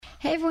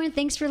Hey everyone,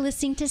 thanks for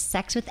listening to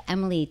Sex with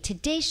Emily.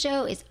 Today's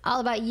show is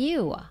all about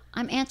you.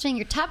 I'm answering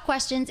your top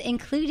questions,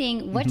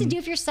 including what to do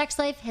if your sex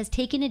life has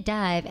taken a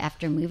dive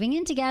after moving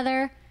in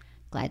together.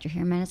 Glad you're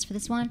here, Menace, for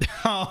this one.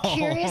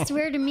 Curious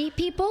where to meet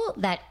people?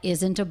 That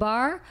isn't a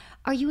bar.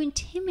 Are you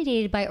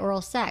intimidated by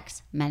oral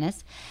sex?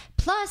 Menace.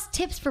 Plus,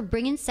 tips for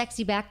bringing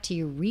sexy back to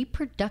your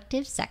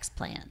reproductive sex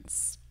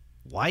plans.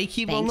 Why you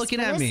keep on looking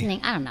at me?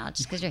 I don't know,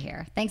 just because you're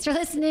here. Thanks for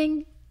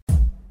listening.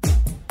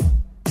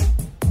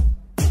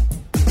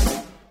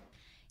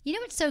 You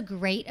know what's so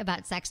great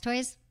about sex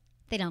toys?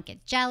 They don't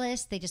get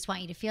jealous. They just want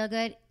you to feel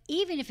good,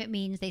 even if it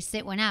means they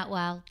sit one out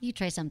while you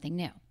try something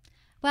new.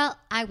 Well,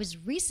 I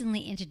was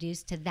recently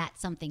introduced to that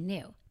something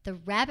new, the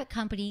Rabbit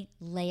Company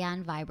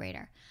Lay-On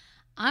Vibrator.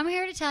 I'm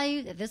here to tell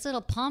you that this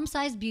little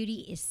palm-sized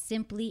beauty is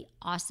simply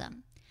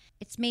awesome.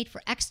 It's made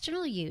for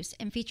external use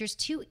and features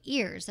 2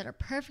 ears that are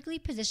perfectly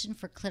positioned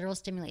for clitoral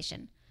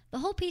stimulation. The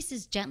whole piece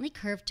is gently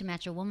curved to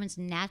match a woman's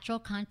natural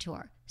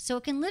contour, so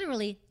it can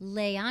literally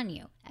lay on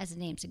you, as the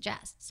name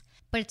suggests.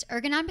 But its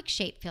ergonomic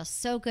shape feels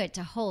so good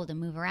to hold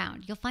and move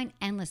around. You'll find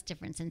endless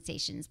different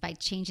sensations by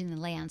changing the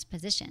lay-on's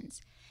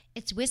positions.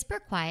 It's whisper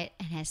quiet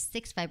and has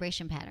 6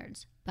 vibration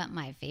patterns. But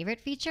my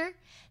favorite feature?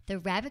 The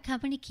Rabbit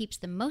Company keeps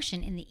the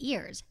motion in the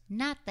ears,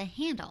 not the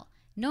handle.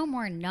 No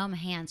more numb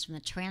hands from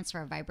the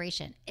transfer of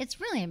vibration. It's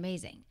really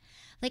amazing.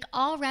 Like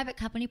all Rabbit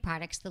Company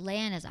products, the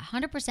Lay-On is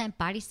 100%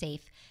 body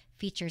safe,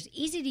 features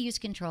easy-to-use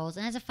controls,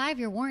 and has a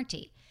 5-year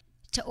warranty.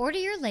 To order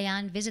your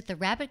Lay-On, visit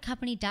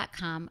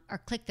therabbitcompany.com or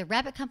click the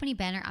Rabbit Company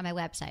banner on my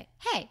website.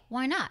 Hey,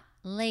 why not?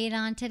 Lay it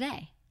on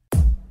today.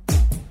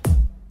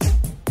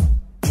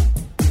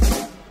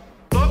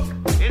 Look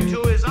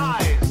into his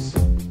eyes.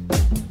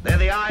 They're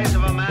the eyes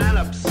of a man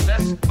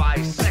obsessed by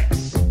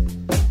sex.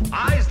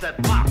 Eyes that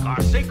mock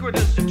our sacred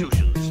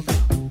institutions.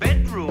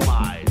 Bedroom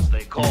eyes,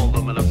 they call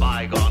them in a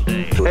bygone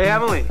day. Hey,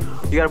 Emily,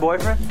 you got a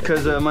boyfriend?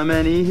 Because my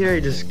man E here,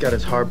 he just got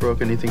his heart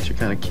broken. He thinks you're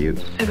kind of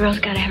cute. A girl's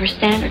got to have her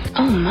standards.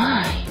 Oh,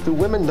 my. Do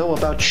women know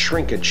about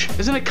shrinkage?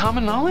 Isn't it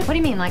common knowledge? What do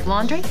you mean, like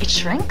laundry? It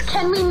shrinks?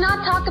 Can we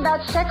not talk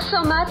about sex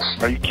so much?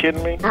 Are you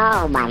kidding me?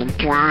 Oh my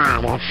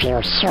God, it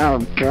feels so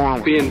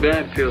good. Being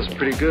bad feels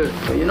pretty good.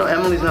 But you know,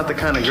 Emily's not the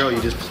kind of girl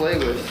you just play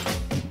with.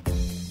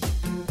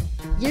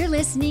 You're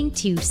listening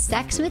to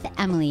Sex with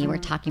Emily. We're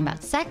talking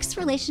about sex,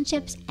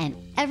 relationships, and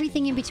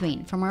everything in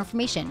between. For more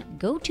information,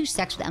 go to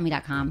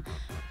sexwithemily.com.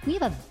 We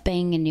have a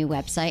banging new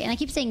website, and I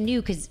keep saying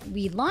new because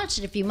we launched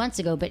it a few months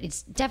ago, but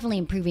it's definitely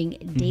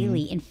improving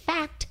daily. In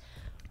fact,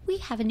 we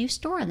have a new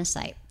store on the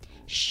site.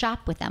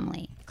 Shop with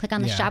Emily. Click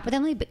on the Shop with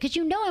Emily, because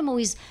you know I'm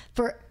always,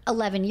 for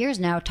 11 years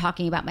now,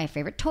 talking about my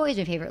favorite toys,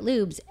 my favorite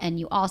lubes, and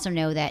you also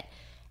know that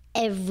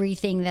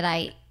everything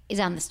that is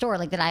on the store,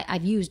 like that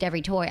I've used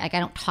every toy. Like I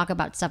don't talk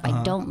about stuff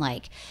I don't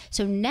like.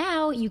 So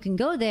now you can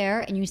go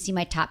there and you see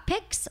my top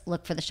picks,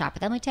 look for the Shop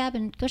with Emily tab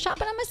and go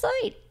shopping on my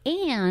site.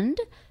 And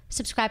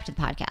subscribe to the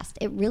podcast.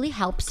 It really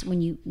helps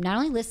when you not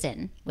only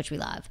listen, which we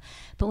love,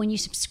 but when you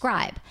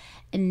subscribe.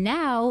 And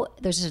now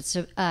there's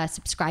a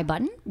subscribe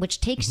button,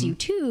 which takes you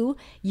to,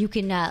 you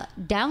can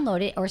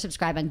download it or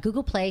subscribe on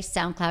Google Play,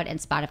 SoundCloud, and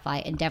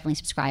Spotify, and definitely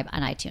subscribe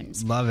on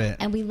iTunes. Love it.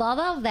 And we love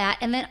all of that.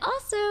 And then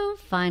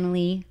also,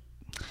 finally,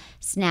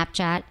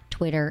 Snapchat,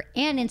 Twitter,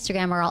 and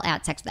Instagram are all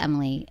at Sex with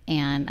Emily.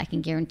 And I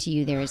can guarantee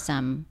you there is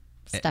some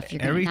stuff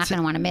you're not going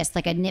to want to miss,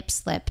 like a nip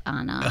slip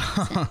on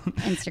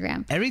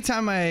Instagram. Every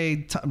time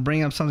I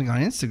bring up something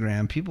on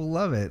Instagram, people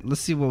love it.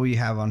 Let's see what we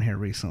have on here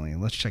recently.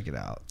 Let's check it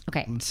out.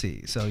 Okay. Let's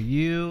see. So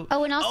you...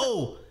 Oh, and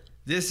also...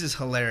 This is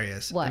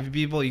hilarious. What?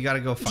 People, you got to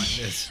go find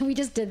this. We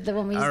just did the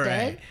one we just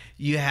did.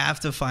 You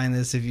have to find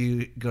this if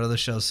you go to the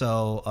show.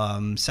 So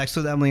Sex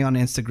with Emily on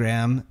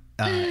Instagram.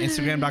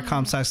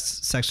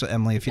 Instagram.com/Sex with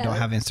Emily. If you don't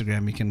have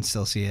Instagram, you can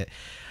still see it.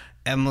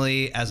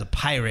 Emily as a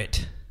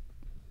pirate.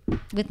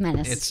 With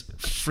Menace. It's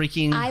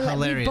freaking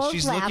hilarious.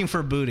 She's looking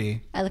for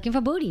booty. I'm looking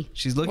for booty.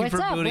 She's looking for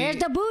booty. Where's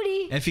the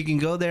booty? If you can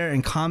go there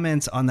and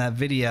comment on that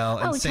video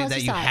and say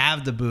that you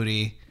have the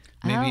booty,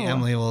 maybe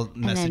Emily will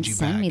message you back.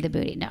 Send me the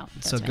booty. No.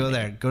 So go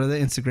there. Go to the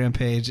Instagram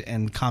page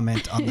and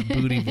comment on the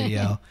booty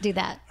video. Do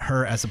that.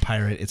 Her as a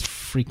pirate. It's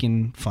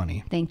freaking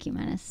funny. Thank you,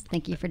 Menace.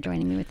 Thank you for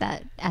joining me with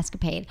that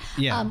escapade.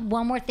 Yeah.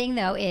 One more thing,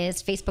 though,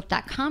 is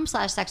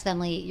facebook.com/Sex with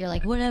Emily. You're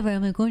like, whatever,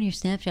 I'm going to go on your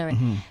Snapchat.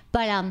 Right?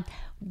 But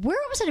we're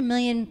almost at 1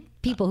 million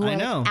people who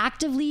are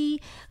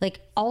actively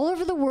all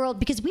over the world,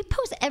 because we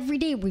post every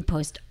day. We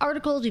post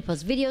articles, we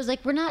post videos.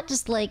 We're not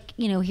just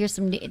here's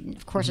some,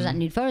 of course there's not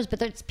nude photos, but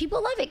there's,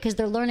 people love it because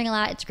they're learning a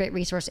lot. It's a great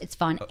resource. It's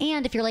fun.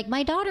 And if you're like,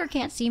 my daughter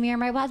can't see me or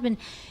my husband,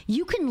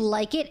 you can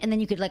like it and then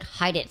you could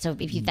hide it. So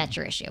if that's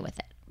your issue with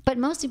it. But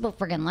most people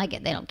friggin' like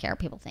it. They don't care what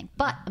people think.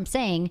 But I'm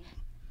saying,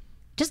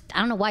 I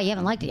don't know why you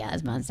haven't liked it yet.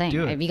 That's what I'm saying.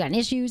 Have you got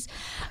issues?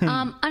 And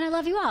I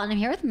love you all. And I'm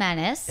here with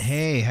Menace.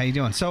 Hey, how you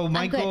doing? So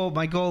my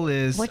goal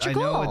is, what's your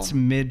goal? I know it's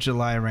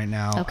mid-July right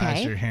now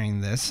as you're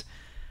hearing this.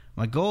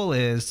 My goal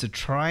is to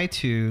try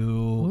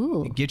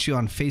to get you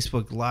on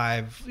Facebook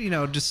Live,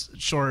 just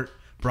short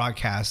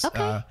broadcasts.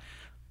 Okay.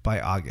 by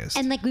August.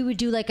 And like we would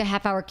do like a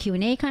half-hour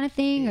Q&A kind of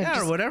thing,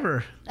 or or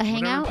whatever. A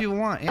hangout. Whatever people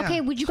want. Yeah,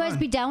 okay, would you guys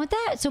be down with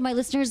that? So my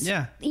listeners,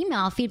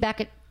 email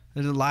feedback at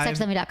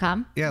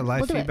sexlemmy.com. Yeah,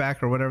 live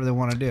feedback or whatever they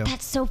want to do.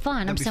 That's so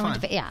fun. I'm so into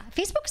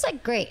Facebook's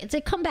like great. It's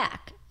like come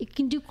back. You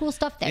can do cool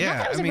stuff there. Not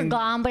that it was ever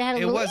gone, but it had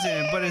a little... It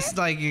wasn't, but it's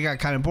like it got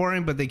kind of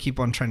boring, but they keep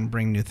on trying to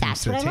bring new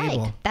things to the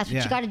table. Like. That's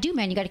what you got to do,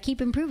 man. You got to keep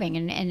improving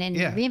and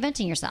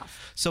reinventing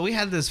yourself. So we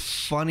had this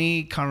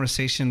funny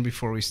conversation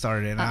before we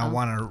started, and I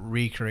want to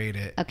recreate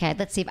it. Okay,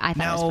 let's see if I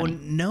thought it was funny.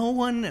 No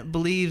one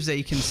believes that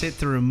you can sit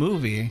through a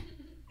movie,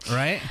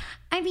 right?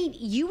 I mean,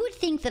 you would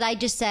think that I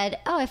just said,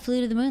 I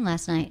flew to the moon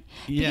last night.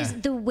 Because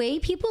the way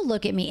people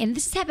look at me, and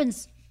this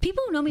happens,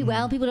 people who know me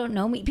well, people don't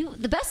know me.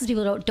 The best is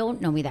people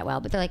don't know me that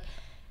well, but they're like,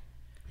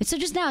 so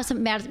just now,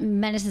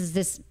 Menace is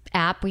this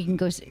app where you can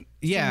go see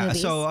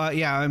movies. So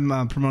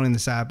I'm promoting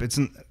this app.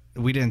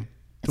 We're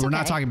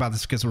not talking about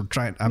this because I'm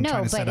trying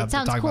to set up to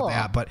talk about the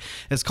app, but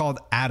it's called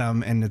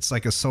Atom, and it's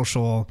like a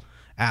social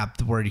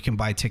app where you can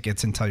buy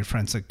tickets and tell your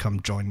friends to come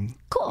join.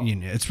 Cool.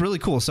 It's really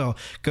cool. So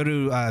go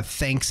to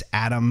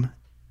thanksatom.com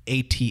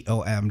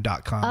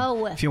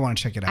if you want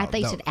to check it out. I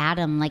thought you said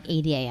Adam like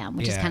 80 a.m.,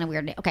 which is kind of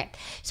weird. Okay.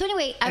 So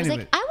anyway, I was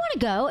like, I want to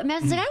go. And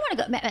Madison's like, I want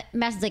to go.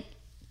 Madison's like,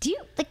 do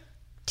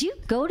you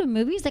go to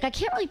movies? Like, I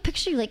can't really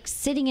picture you like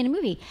sitting in a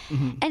movie.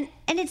 And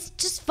it's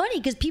just funny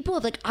because people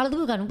have like out of the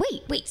blue gone,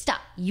 wait,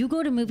 stop. You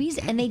go to movies,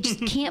 and they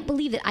just can't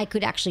believe that I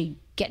could actually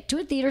get to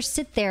a theater,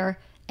 sit there,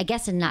 I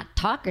guess, and not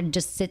talk and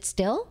just sit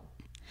still.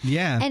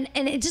 Yeah. And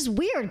it's just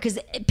weird because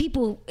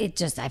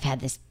I've had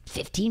this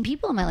 15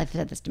 people in my life that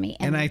said this to me.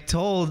 And I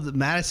told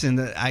Madison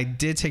that I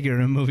did take her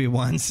to a movie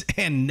once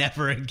and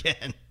never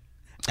again.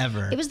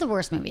 Ever. It was the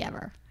worst movie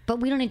ever.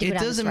 But we don't need to go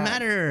down this road. It doesn't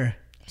matter.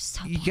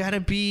 So you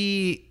gotta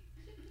be...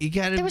 You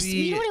know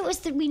what it was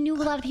that we knew a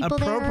lot of people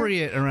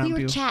appropriate there. Around we were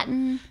people.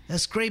 Chatting.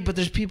 That's great, but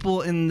there's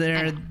people in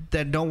there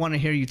that don't want to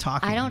hear you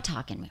talking. I don't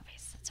talk in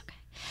movies. That's okay.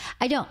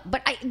 I don't.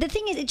 But the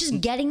thing is, it's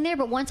just getting there.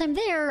 But once I'm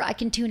there, I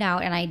can tune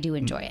out, and I do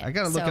enjoy it. I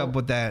gotta look up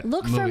what that.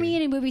 Look for me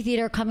in a movie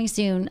theater coming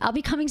soon. I'll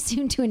be coming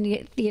soon to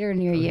a theater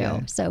near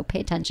you. So pay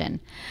attention.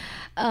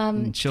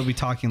 She'll be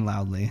talking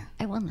loudly.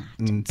 I will not.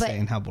 And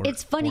saying how bored.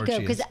 It's funny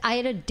because I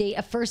had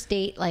a first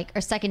date,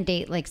 or second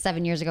date, like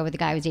 7 years ago with a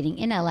guy I was dating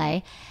in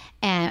LA,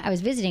 and I was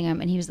visiting him,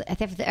 and he was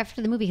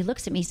after the movie, he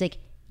looks at me, he's like,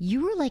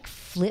 "You were like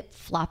flip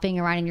flopping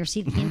around in your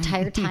seat the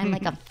entire time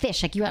like a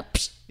fish, like you went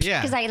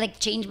because I like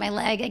change my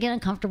leg, I get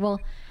uncomfortable."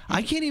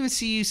 I can't even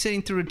see you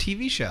sitting through a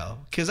TV show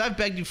because I've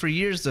begged you for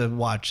years to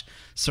watch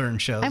certain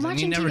shows, and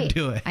you never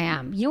do it. I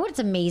am. You know what's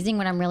amazing?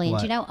 What I'm really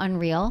into now?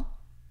 Unreal.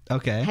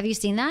 Okay. Have you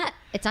seen that?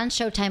 It's on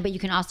Showtime, but you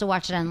can also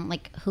watch it on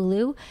like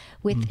Hulu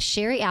with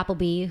Sherry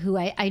Appleby, who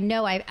I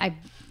know I've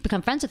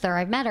become friends with her.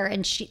 I've met her,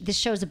 and this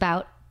show's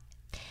about.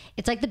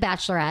 It's like The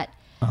Bachelorette,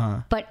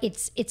 but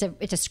it's a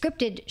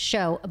scripted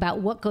show about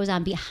what goes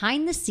on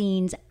behind the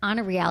scenes on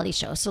a reality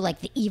show. So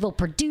like the evil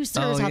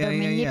producers, how they're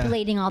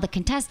manipulating all the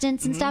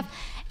contestants and stuff,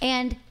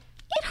 and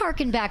it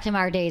harkened back to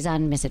our days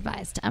on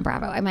Misadvised on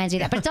Bravo. I might do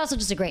that, but it's also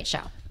just a great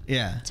show.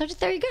 Yeah. So just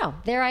there you go.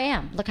 There I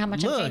am. Look how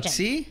much I'm changing.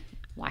 See.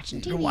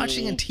 Watching TV. You're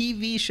watching a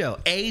TV show,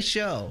 a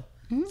show.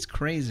 It's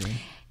crazy.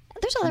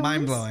 There's other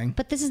mind ones, blowing,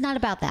 but this is not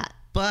about that.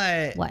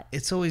 But what?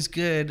 It's always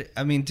good.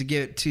 I mean, to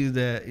get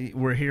to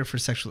we're here for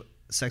Sex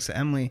with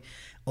Emily.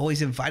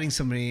 Always inviting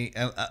somebody,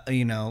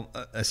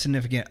 a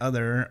significant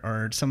other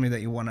or somebody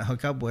that you want to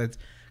hook up with.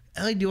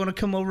 Ellie, do you want to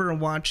come over and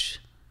watch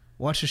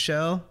a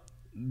show?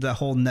 The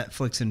whole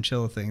Netflix and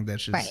chill thing.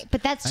 That's just right.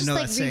 But that's just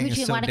like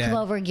you want to come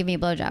over and give me a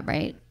blowjob,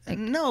 right? Like,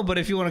 no, but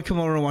if you want to come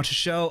over and watch a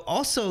show,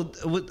 also,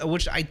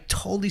 which I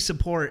totally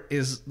support,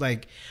 is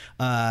like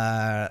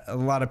a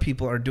lot of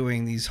people are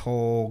doing these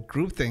whole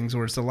group things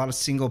where it's a lot of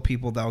single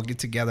people that will get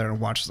together and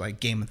watch like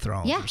Game of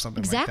Thrones or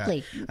something like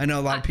that. I know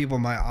a lot of people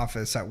in my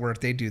office at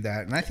work, they do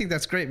that. And I think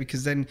that's great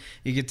because then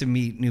you get to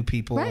meet new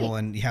people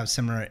and you have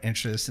similar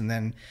interests, and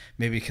then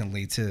maybe it can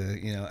lead to,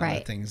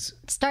 other things.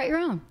 Start your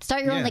own.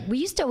 Like we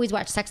used to always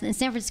watch Sex in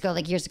San Francisco,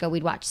 like years ago,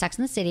 we'd watch Sex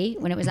in the City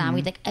when it was on.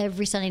 We'd like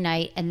every Sunday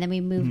night, and then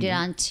we moved it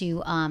on to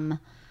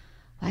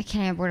I can't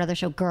remember what other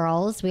show,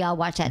 Girls. We all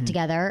watched that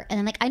together, and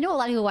then like I know a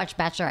lot of people watch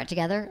Bachelorette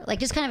together, like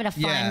just kind of in a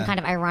fun, kind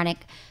of ironic.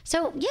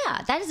 So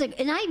yeah, that is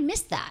and I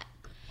missed that.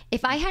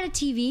 If I had a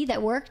TV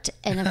that worked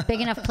in a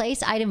big enough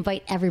place, I'd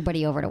invite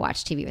everybody over to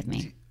watch TV with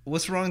me.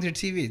 What's wrong with your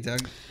TV,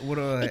 Doug? What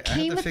do I? It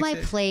came with my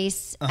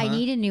place. I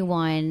need a new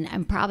one.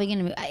 I'm probably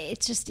gonna move.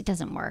 It's just it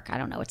doesn't work. I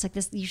don't know. It's like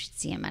this. You should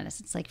see it, Menace.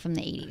 It's like from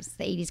the 80s.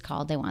 The 80s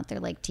called. They want their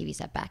like TV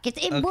set back.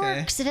 It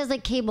works. It has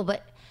like cable,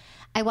 but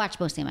I watch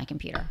mostly on my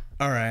computer.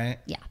 All right.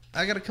 Yeah.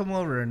 I gotta come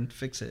over and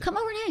fix it. Come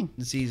over and hang.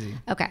 It's easy.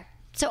 Okay.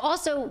 So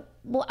also,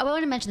 I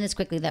want to mention this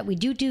quickly that we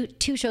do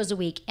 2 shows a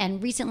week,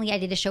 and recently I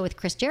did a show with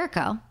Chris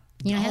Jericho.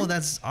 You know him?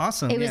 That's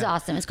awesome. It was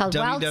awesome. It's called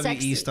Wild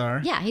Sex. WWE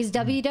star. Yeah, he's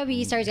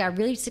WWE star. He's got a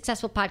really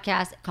successful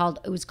podcast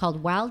it was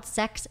called Wild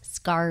Sex,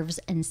 Scarves,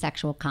 and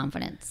Sexual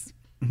Confidence.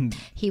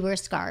 He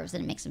wears scarves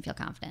and it makes him feel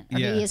confident. Or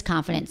he is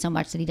confident so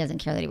much that he doesn't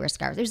care that he wears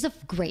scarves. It was a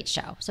great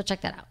show. So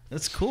check that out.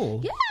 That's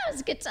cool. Yeah, it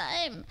was a good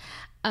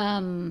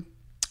time.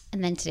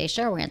 And then today's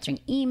show, we're answering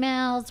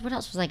emails. What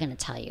else was I going to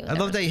tell you? I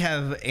love that you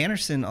have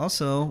Anderson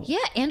also. Yeah,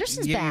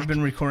 Anderson's back. You've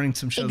been recording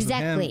some shows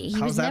exactly. with him. He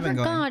How's was that never been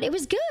going? gone. It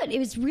was good. It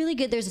was really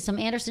good. There's some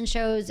Anderson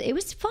shows. It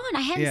was fun.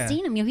 I hadn't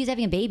seen him. He's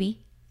having a baby.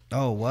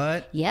 Oh,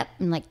 what? Yep,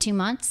 in like 2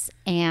 months.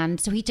 And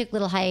so he took a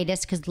little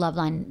hiatus because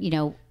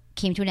Loveline,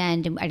 came to an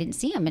end and I didn't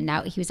see him. And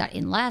now he was out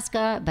in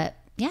Alaska. But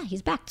yeah,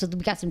 he's back. So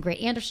we got some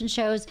great Anderson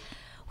shows.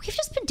 We've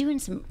just been doing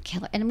some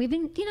killer, and we've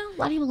been, a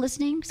lot of people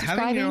listening,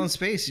 subscribing. Having your own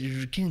space,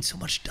 you're getting so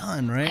much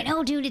done, right? I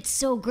know, dude. It's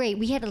so great.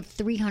 We had a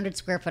 300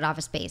 square foot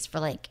office space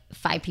for like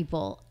 5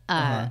 people,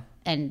 and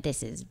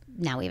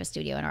now we have a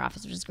studio in our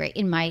office, which is great.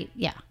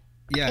 Yeah,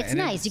 it's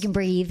nice. You can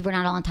breathe. We're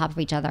not all on top of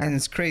each other. And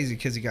it's crazy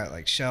because you got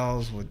like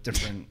shelves with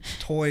different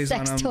toys on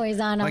them. Sex toys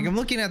on them. Like I'm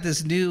looking at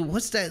this new,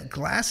 what's that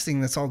glass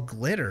thing that's all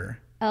glitter?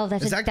 Oh,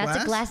 that's a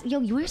glass. Yo,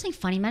 you want to say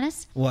funny,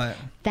 Menace? What?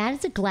 That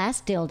is a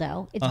glass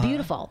dildo. It's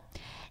beautiful.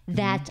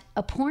 That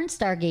a porn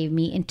star gave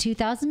me in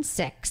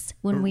 2006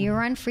 when we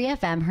were on Free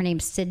FM. Her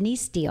name's Sydney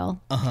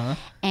Steele.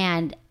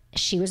 And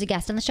she was a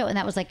guest on the show. And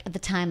that was like at the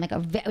time,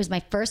 it was my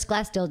first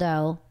glass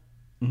dildo.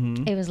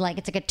 It was like,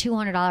 it's like a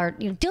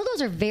 $200,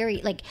 dildos are very,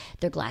 like,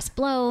 they're glass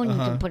blown. You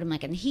can put them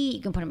like in heat.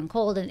 You can put them in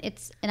cold.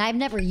 And I've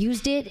never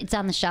used it. It's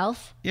on the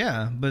shelf.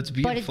 Yeah, but it's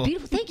beautiful. But it's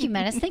beautiful. Thank you,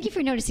 Menace. Thank you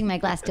for noticing my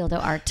glass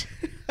dildo art.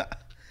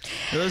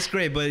 It looks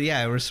great. But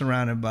yeah, we're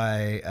surrounded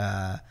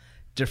by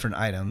different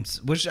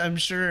items, which I'm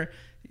sure...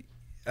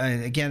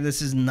 again,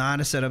 this is not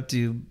a setup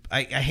to.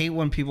 I hate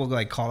when people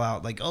like call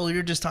out like, "Oh,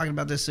 you're just talking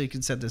about this so you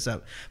can set this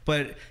up."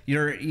 But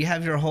you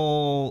have your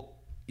whole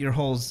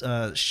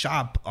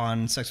shop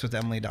on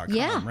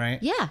sexwithemily.com, right?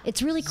 Yeah,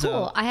 it's really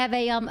cool. So, I have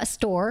a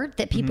store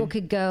that people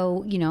could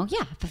go,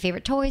 for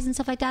favorite toys and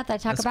stuff like that I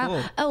talk about.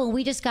 Cool. Oh, and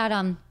we just got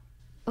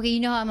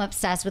okay, I'm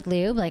obsessed with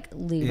lube. Like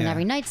lube in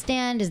every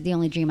nightstand is the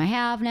only dream I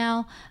have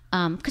now.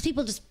 Because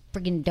people just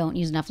freaking don't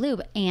use enough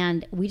lube,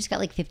 and we just got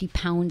like 50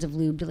 pounds of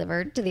lube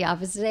delivered to the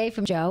office today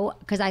from Joe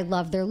because I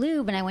love their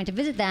lube, and I went to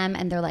visit them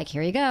and they're like,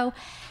 here you go.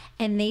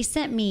 And they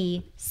sent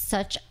me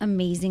such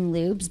amazing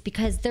lubes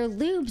because their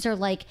lubes are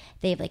like,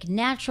 they have like a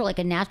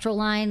natural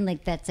line,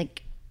 like that's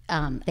like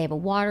they have a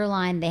water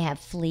line, they have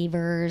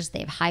flavors,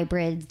 they have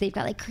hybrids, they've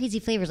got like crazy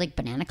flavors like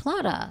banana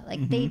colada,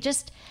 like they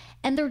just,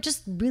 and they're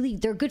just really,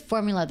 they're good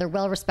formula. They're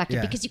well respected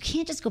because you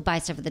can't just go buy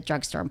stuff at the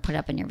drugstore and put it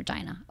up in your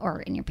vagina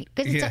or in your pee.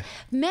 Because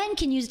men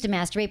can use it to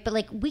masturbate, but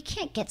like we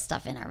can't get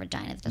stuff in our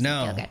vagina that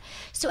doesn't feel good.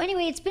 So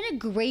anyway, it's been a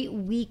great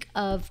week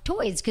of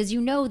toys because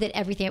that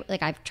everything,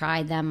 like I've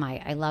tried them,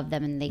 I love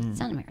them, and they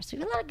send them here. So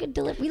we have a lot of good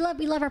delivery.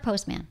 We love our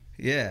postman.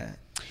 Yeah.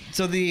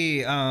 So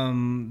the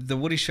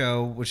Woody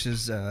Show, which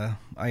is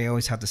I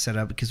always have to set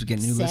up because we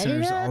get new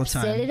listeners all the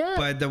time. Set it up.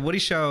 But the Woody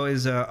Show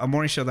is a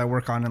morning show that I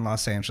work on in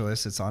Los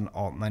Angeles. It's on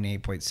Alt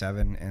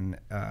 98.7, and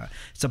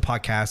it's a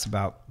podcast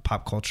about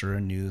pop culture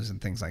and news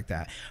and things like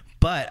that.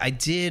 But I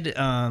did, you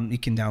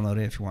can download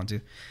it if you want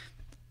to.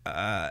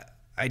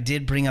 I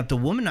did bring up the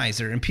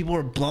Womanizer, and people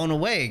were blown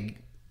away.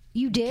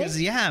 You did?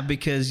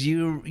 Because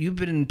you've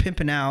been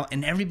pimping out,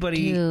 and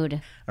everybody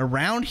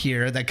around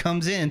here that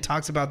comes in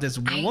talks about this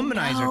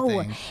Womanizer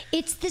thing.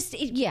 It's this,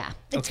 It's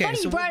Okay, funny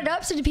so you brought it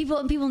up, so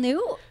people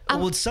knew.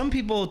 Well, some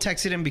people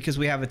texted in because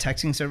we have a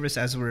texting service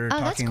as we're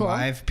talking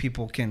live.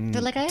 People can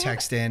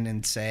text in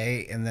and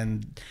say, and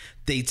then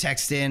they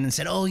text in and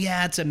said, "Oh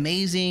yeah, it's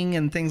amazing,"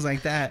 and things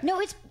like that. No,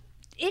 it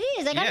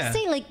is. I gotta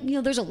say,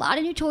 there's a lot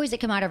of new toys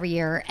that come out every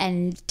year,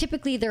 and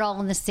typically they're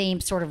all in the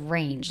same sort of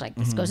range. Like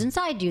this goes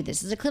inside you.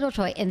 This is a clitoral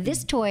toy, and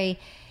this toy,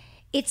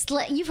 it's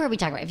like you've heard me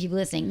talk about it if you've been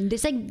listening.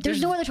 It's like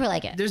there's no other toy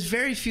like it. There's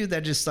very few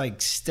that just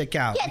like stick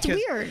out. Yeah, it's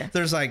weird.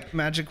 There's like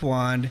Magic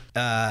Wand,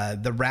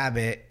 the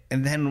Rabbit.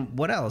 And then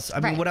what else?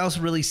 I mean, what else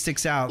really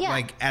sticks out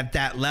like at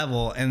that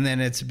level? And then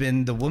it's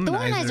been the Womanizer. The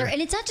Womanizer.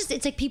 And it's not just,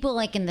 it's like people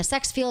like in the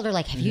sex field are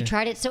like, have you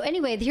tried it? So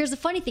anyway, here's the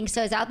funny thing.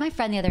 So I was out with my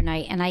friend the other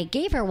night and I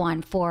gave her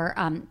one for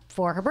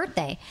her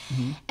birthday.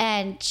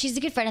 And she's a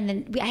good friend. And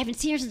then I haven't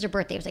seen her since her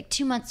birthday. It was like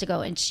 2 months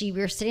ago. And we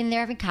were sitting there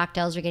having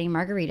cocktails. We're getting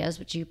margaritas,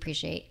 which you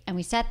appreciate. And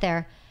we sat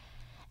there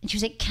and she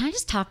was like, can I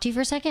just talk to you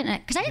for a second?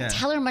 Because I didn't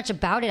tell her much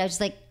about it. I was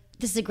just like,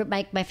 this is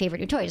my favorite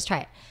new toy. Just try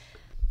it.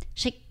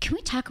 She's like, can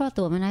we talk about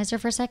the Womanizer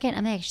for a second?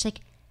 I'm like, she's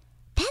like,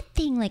 that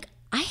thing, like,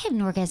 I had an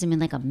orgasm in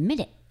like a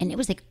minute, and it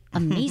was like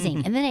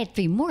amazing. And then I had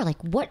 3 more.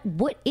 Like,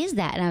 what is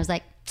that? And I was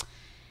like,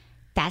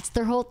 that's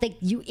their whole thing.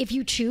 If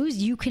you choose,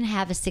 you can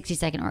have a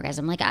 60-second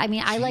orgasm. Like, I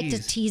mean, I like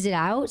to tease it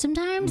out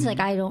sometimes. Like,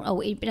 I don't.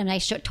 And I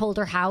told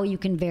her how you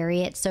can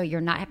vary it so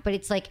you're not. But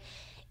it's like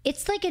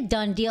a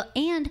done deal,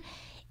 and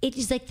it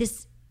is like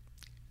this.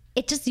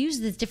 It just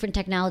uses this different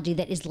technology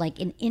that is like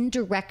an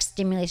indirect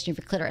stimulation of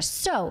your clitoris.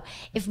 So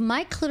if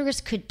my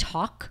clitoris could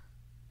talk,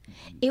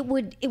 it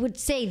would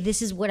say,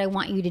 this is what I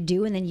want you to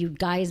do. And then you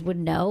guys would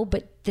know.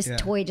 But this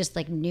toy just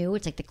like knew.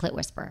 It's like the Clit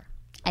Whisperer.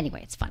 Anyway,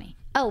 it's funny.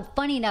 Oh,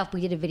 funny enough,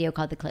 we did a video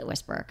called the Clit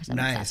Whisperer because I'm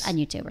obsessed on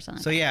YouTube or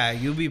something. So yeah,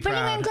 you'll be proud. But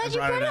anyway, I'm glad you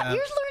brought it up.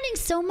 You're learning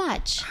so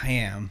much. I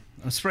am.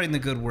 I'm spreading the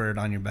good word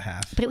on your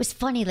behalf. But it was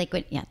funny. Like,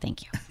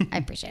 thank you. I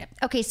appreciate it.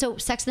 Okay, so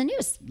sex in the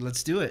news.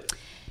 Let's do it.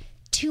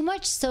 too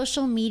much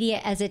social media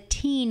as a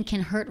teen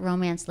can hurt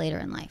romance later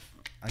in life.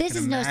 This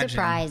is no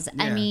surprise.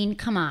 Yeah. I mean,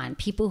 come on.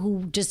 People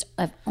who just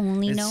have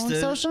only known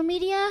social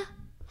media.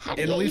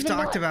 And we've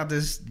talked about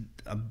this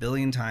a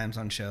billion times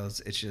on shows.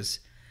 It's just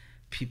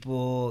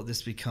people,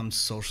 this becomes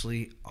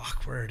socially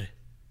awkward.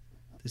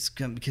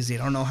 Because they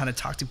don't know how to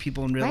talk to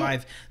people in real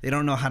life. They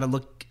don't know how to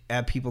look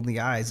at people in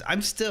the eyes.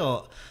 It's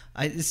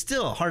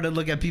still hard to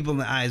look at people in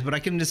the eyes, but I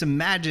can just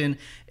imagine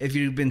if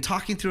you've been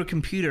talking through a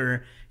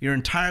computer your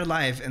entire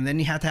life and then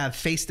you have to have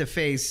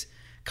face-to-face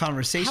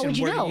conversation. How would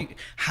you know?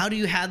 How do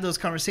you have those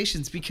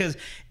conversations? Because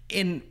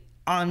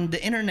on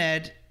the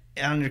internet,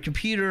 on your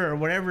computer or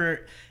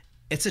whatever,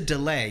 it's a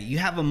delay. You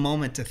have a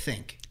moment to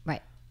think.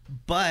 Right.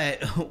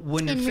 But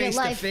when you're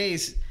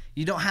face-to-face,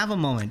 you don't have a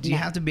moment. You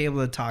have to be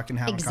able to talk and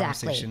have a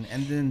conversation.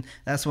 And then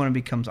that's when it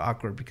becomes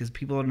awkward because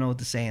people don't know what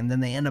to say and then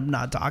they end up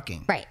not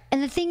talking. Right.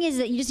 And the thing is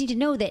that you just need to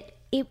know that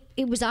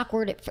it was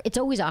awkward. It's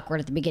always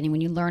awkward at the beginning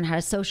when you learn how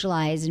to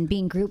socialize and be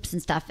in groups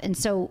and stuff. And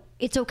so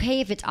it's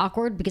okay if it's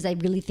awkward because I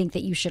really think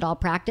that you should all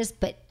practice.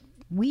 But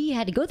we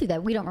had to go through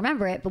that. We don't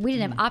remember it, but we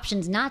didn't have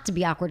options not to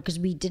be awkward because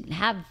we didn't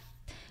have,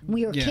 when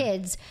we were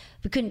kids,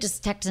 we couldn't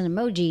just text an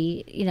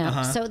emoji, you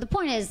know. So the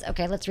point is,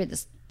 okay, let's read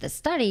this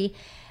study.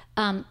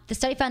 The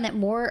study found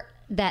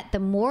that the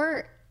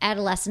more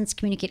adolescents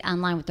communicate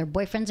online with their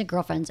boyfriends and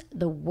girlfriends,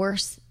 the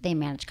worse they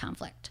manage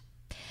conflict.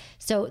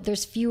 So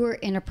there's fewer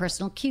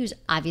interpersonal cues.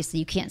 Obviously,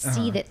 you can't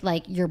see that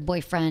like your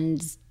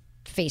boyfriend's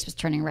face was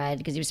turning red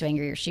because he was so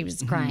angry or she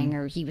was crying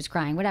or he was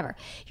crying, whatever.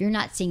 You're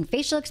not seeing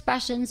facial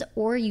expressions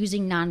or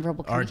using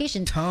nonverbal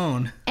communication.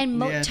 Tone. And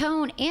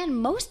tone. And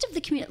most of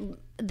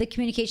the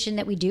communication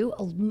that we do,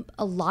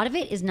 a lot of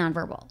it is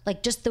nonverbal.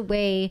 Like just the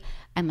way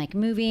I'm like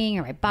moving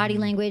or my body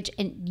language.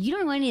 And you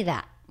don't know any of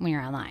that when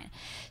you're online.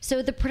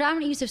 So the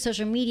predominant use of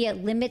social media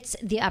limits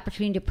the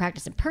opportunity to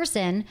practice in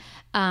person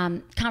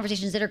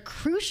conversations that are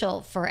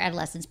crucial for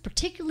adolescents,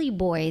 particularly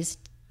boys,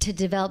 to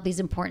develop these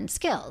important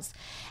skills.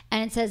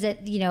 And it says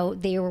that, you know,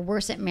 they were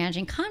worse at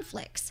managing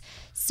conflicts.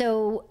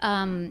 So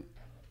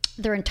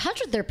they're in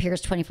touch with their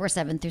peers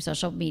 24/7 through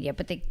social media,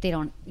 but they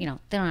don't, you know,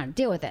 they don't know how to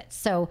deal with it.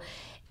 So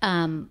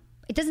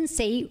it doesn't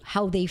say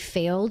how they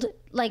failed,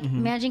 like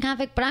managing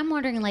conflict, but I'm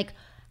wondering, like,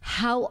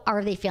 how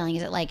are they failing?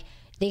 Is it like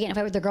they get in a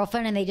fight with their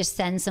girlfriend and they just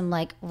send some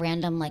like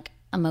random like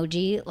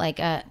emoji, like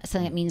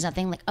something that means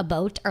nothing, like a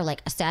boat or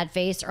like a sad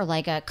face or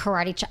like a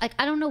karate like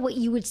I don't know what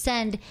you would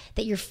send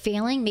that you're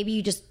failing. Maybe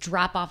you just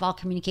drop off all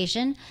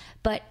communication.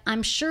 But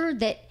I'm sure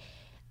that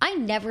I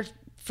never,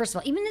 first of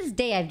all, even this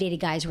day I've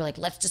dated guys who are like,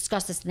 let's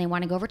discuss this, and they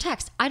want to go over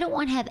text. I don't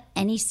want to have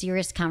any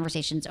serious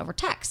conversations over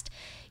text.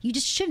 You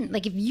just shouldn't.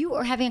 Like if you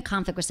are having a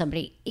conflict with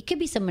somebody, it could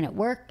be someone at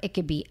work, it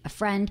could be a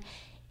friend.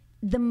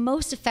 The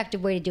most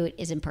effective way to do it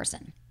is in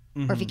person.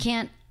 Or if you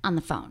can't, on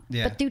the phone.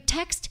 But through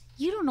text,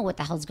 you don't know what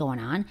the hell's going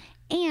on.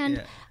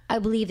 And I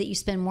believe that you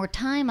spend more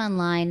time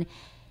online.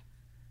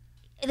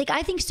 Like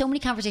I think so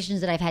many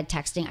conversations that I've had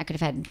texting, I could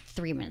have had in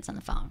 3 minutes on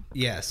the phone.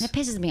 Yes. And it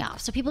pisses me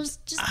off. So people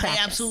just practice.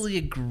 I absolutely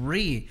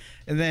agree.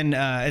 And then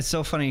it's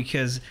so funny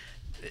because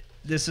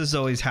this has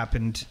always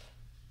happened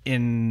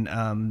in,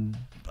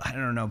 I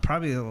don't know,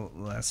 probably the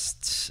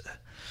last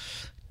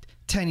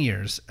 10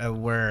 years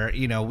where,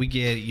 you know, we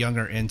get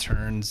younger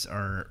interns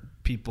or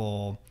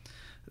people,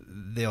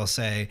 they'll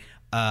say,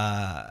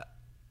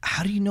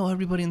 how do you know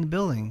everybody in the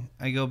building?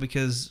 I go,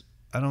 because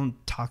I don't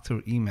talk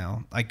through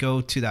email. I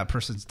go to that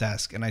person's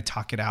desk and I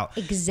talk it out.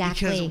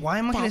 Exactly. Because why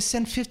am I going to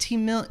send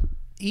 15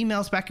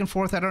 emails back and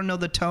forth? I don't know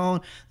the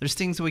tone. There's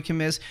things that we can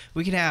miss.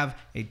 We can have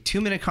a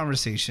 2-minute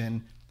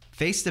conversation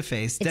face to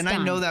face. Then I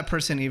know that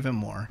person even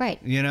more. Right.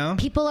 You know?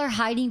 People are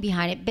hiding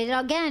behind it.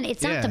 But again,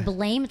 it's not to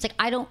blame. It's like,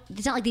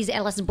 it's not like these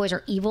adolescent boys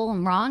are evil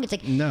and wrong. It's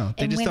like, no,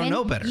 they just don't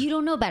know better. You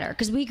don't know better.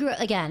 Because we grew up,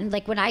 again,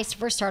 like when I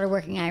first started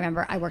working, I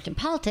remember I worked in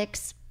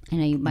politics. I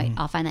know you might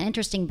all find that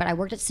interesting, but I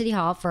worked at City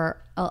Hall for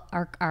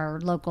our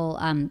local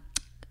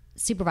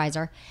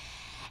supervisor.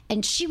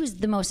 And she was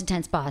the most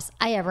intense boss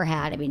I ever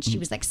had. I mean, she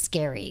was like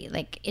scary,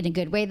 like in a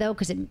good way though,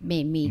 because it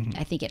made me,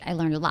 I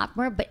learned a lot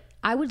more. But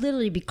I would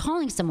literally be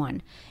calling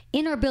someone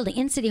in our building,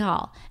 in City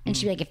Hall. And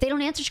she'd be like, if they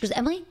don't answer, she goes,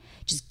 Emily,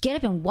 just get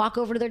up and walk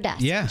over to their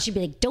desk. Yeah. And she'd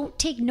be like, don't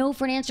take no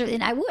for an answer.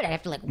 And I would. I'd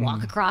have to like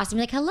walk across and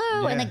be like,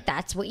 hello. And like,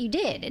 that's what you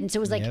did. And so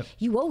it was like,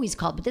 you always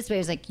called. But this way it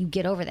was like, you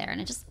get over there. And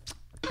it just...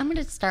 I'm going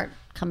to start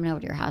coming over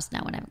to your house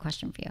now when I have a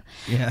question for you.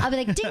 Yeah. I'll be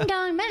like, ding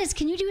dong, Menace,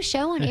 can you do a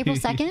show on April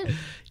 2nd?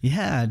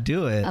 Yeah,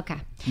 do it. Okay.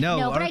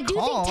 No, but I do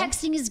think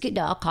texting is good.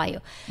 No, I'll call you.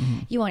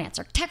 You won't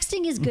answer.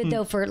 Texting is good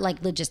though for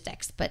like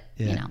logistics, but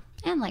you know,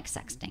 and like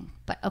sexting.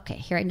 But okay,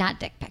 here, not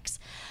dick pics.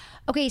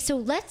 Okay, so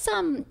let's,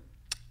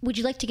 would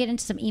you like to get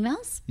into some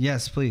emails?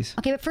 Yes, please.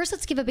 Okay, but first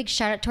let's give a big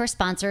shout out to our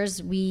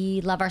sponsors. We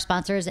love our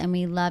sponsors and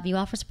we love you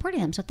all for supporting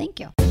them. So thank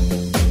you.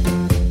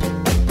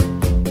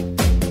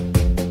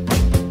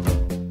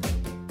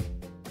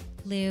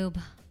 Lube.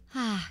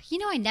 You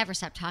know I never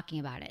stop talking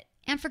about it.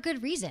 And for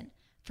good reason.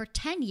 For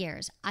 10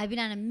 years, I've been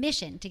on a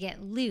mission to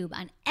get lube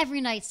on every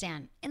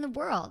nightstand in the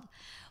world.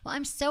 Well,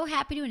 I'm so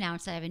happy to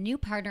announce that I have a new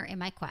partner in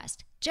my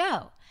quest,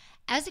 Joe.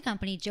 As a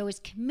company, Joe is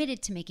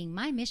committed to making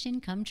my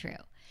mission come true.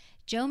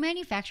 Joe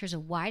manufactures a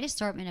wide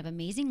assortment of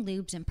amazing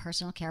lubes and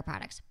personal care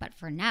products. But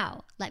for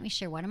now, let me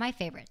share one of my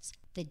favorites,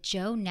 the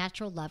Joe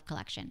Natural Love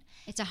Collection.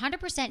 It's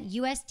 100%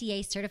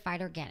 USDA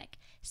certified organic,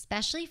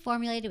 specially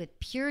formulated with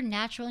pure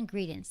natural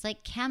ingredients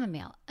like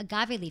chamomile,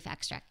 agave leaf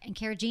extract, and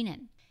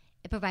carrageenan.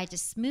 It provides a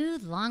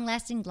smooth,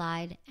 long-lasting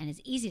glide and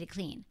is easy to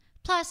clean.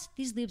 Plus,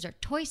 these lubes are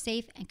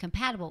toy-safe and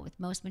compatible with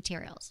most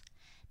materials.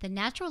 The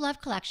Natural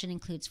Love Collection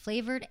includes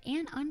flavored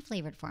and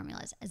unflavored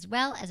formulas, as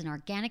well as an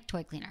organic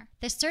toy cleaner.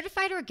 The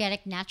certified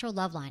organic Natural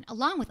Love line,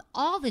 along with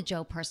all the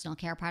Joe personal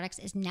care products,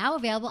 is now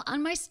available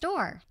on my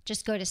store.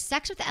 Just go to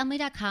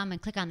sexwithemily.com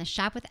and click on the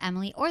Shop with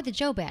Emily or the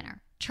Joe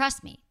banner.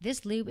 Trust me,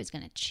 this lube is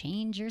going to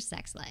change your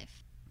sex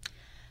life.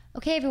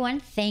 Okay, everyone,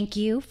 thank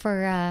you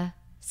for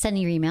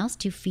sending your emails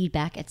to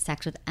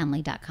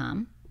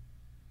feedback@sexwithemily.com.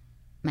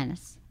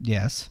 Menace.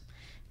 Yes.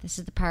 This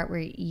is the part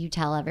where you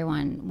tell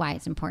everyone why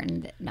it's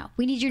important. No,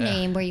 we need your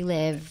name, where you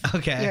live,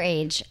 okay, your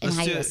age, and Let's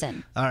how you do it.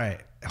 listen. All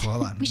right,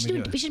 hold on. we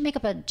should make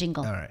up a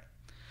jingle. All right.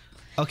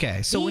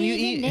 Okay, so when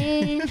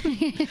you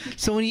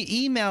so when you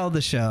email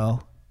the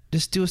show,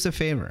 just do us a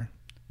favor.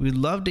 We'd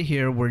love to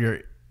hear where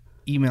you're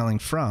emailing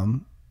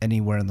from,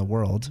 anywhere in the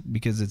world,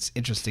 because it's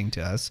interesting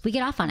to us. We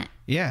get off on it.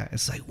 Yeah,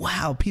 it's like,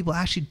 wow, people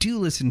actually do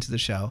listen to the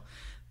show.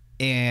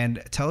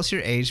 And tell us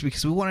your age,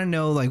 because we want to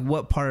know like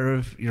what part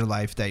of your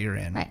life that you're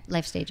in. Right,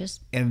 life stages.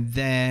 And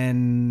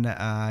then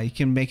you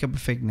can make up a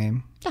fake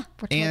name. Yeah,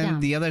 we're totally And down.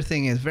 the other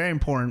thing is very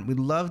important. We'd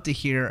love to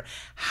hear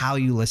how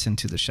you listen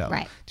to the show.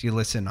 Right. Do you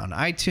listen on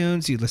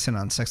iTunes? Do you listen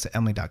on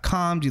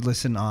sexwithemily.com? Do you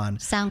listen on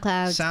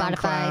SoundCloud,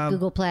 Spotify,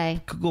 Google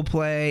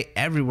Play,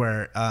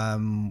 everywhere?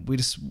 We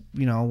just want to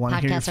hear your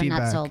Podcasts are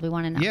feedback. not sold. We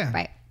want to know. Yeah.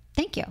 Right.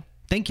 Thank you.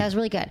 Thank you. That was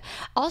really good.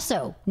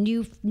 Also,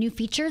 new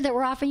feature that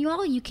we're offering you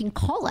all, you can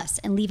call us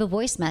and leave a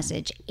voice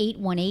message,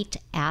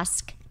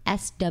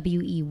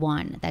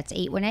 818-ASK-SWE1. That's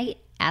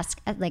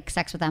 818-ASK, like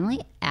Sex with Emily,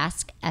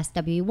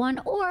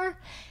 ASK-SWE1, or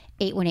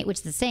 818, which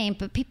is the same,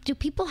 but do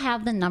people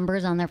have the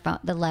numbers on their phone,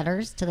 the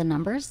letters to the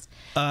numbers?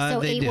 So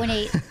they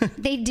 818,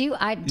 they do,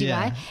 I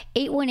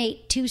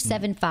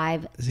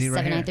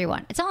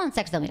 818-275-7931. It's all on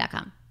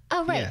sexwithemily.com.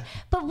 Oh, right. Yeah.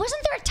 But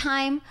wasn't there a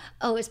time,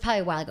 it was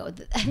probably a while ago.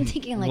 I'm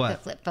thinking like What? the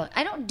flip phone.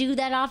 I don't do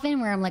that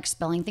often where I'm like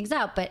spelling things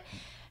out, but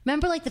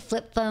remember like the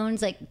flip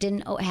phones like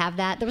didn't have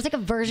that? There was like a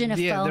version of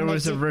phone. There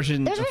was a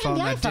version of phone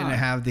the that iPhone. didn't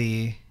have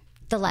the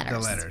letters. The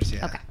letters,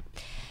 yeah. Okay.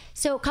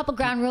 So a couple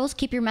ground rules.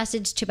 Keep your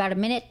message to about a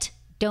minute.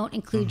 Don't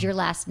include your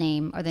last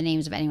name or the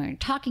names of anyone you're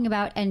talking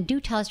about. And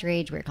do tell us your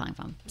age, where you're calling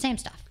from. Same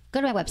stuff.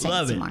 Go to my website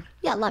and see more.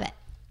 Yeah, love it.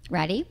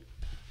 Ready?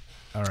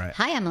 All right.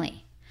 Hi,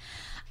 Emily.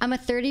 I'm a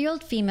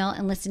 30-year-old female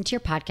and listen to your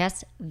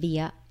podcast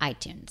via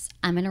iTunes.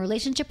 I'm in a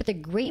relationship with a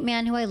great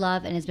man who I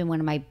love and has been one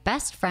of my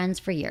best friends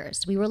for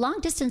years. We were long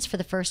distance for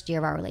the first year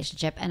of our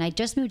relationship, and I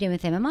just moved in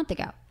with him a month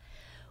ago.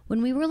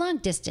 When we were long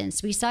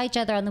distance, we saw each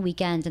other on the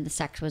weekends, and the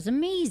sex was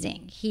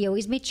amazing. He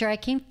always made sure I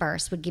came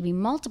first, would give me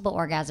multiple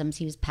orgasms,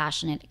 he was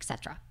passionate,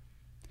 etc.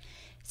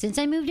 Since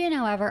I moved in,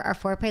 however, our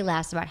foreplay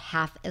lasts about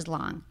half as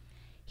long.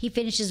 He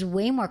finishes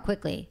way more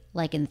quickly,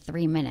 like in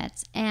 3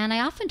 minutes, and I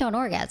often don't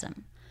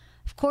orgasm.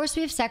 Of course,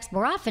 we have sex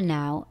more often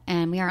now,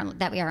 and we aren't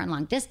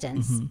long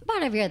distance,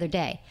 about every other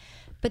day.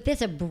 But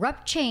this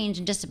abrupt change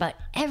in just about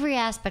every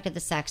aspect of the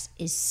sex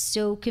is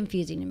so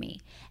confusing to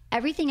me.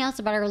 Everything else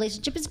about our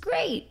relationship is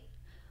great.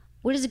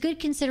 What is a good,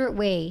 considerate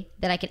way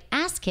that I can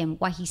ask him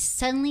why he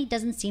suddenly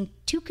doesn't seem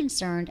too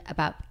concerned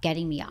about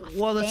getting me off?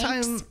 Well, the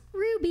Thanks, time,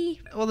 Ruby.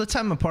 Well, the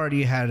time apart,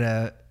 you had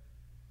to,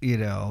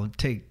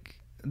 take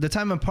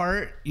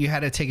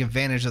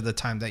advantage of the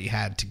time that you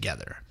had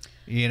together.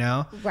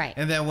 Right.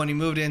 And then when you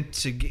moved in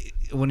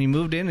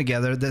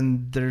together,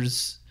 then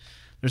there's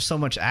so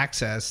much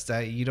access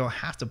that you don't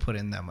have to put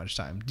in that much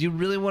time. Do you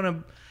really want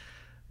to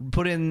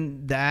put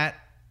in that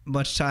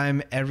much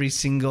time every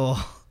single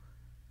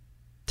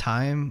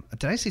time?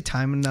 Did I say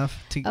time enough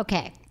to?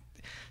 Okay.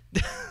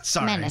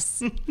 Sorry.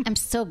 Menace. I'm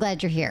so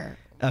glad you're here.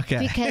 Okay.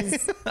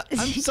 Because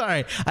I'm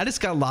sorry. I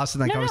just got lost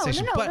in that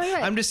conversation. No, but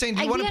right. I'm just saying,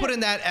 do you want to put in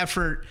that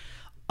effort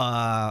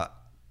as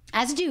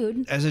a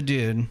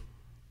dude?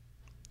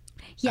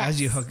 Yes.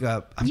 As you hook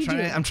up.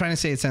 I'm trying to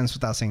say a sentence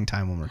without saying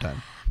time one more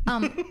time.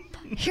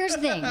 Here's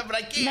the thing. But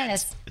I can't.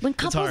 Menace. When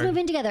couples move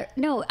in together,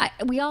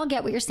 we all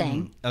get what you're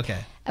saying. Okay.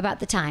 About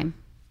the time.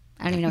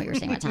 I don't even know what you were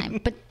saying about time,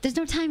 but there's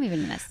no time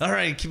even in this. All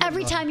right.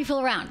 Every time you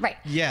feel around. Right.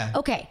 Yeah.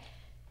 Okay.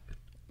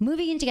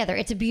 Moving in together,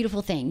 it's a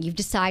beautiful thing. You've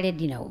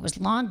decided, it was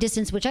long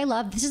distance, which I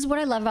love. This is what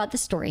I love about the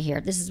story here.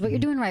 This is what you're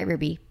doing right,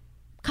 Ruby.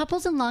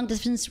 Couples in long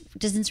distance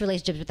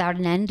relationships without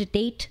an end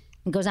date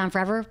and goes on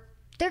forever,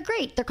 they're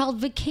great. They're called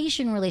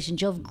vacation relations.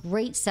 You'll have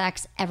great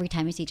sex every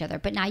time you see each other.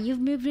 But now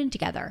you've moved in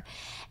together.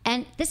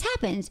 And this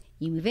happens.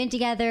 You move in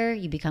together.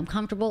 You become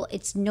comfortable.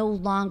 It's no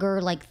longer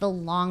like the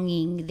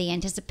longing, the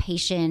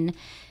anticipation,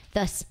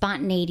 the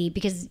spontaneity,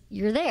 because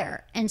you're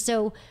there. And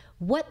so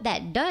what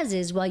that does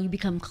is while you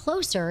become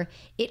closer,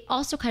 it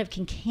also kind of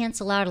can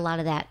cancel out a lot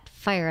of that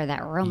fire,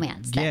 that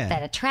romance,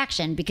 that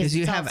attraction. Because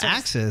you have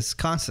access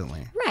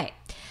constantly. Right.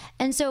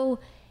 And so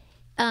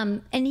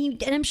And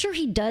I'm sure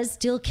he does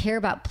still care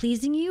about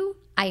pleasing you.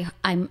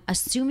 I'm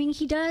assuming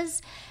he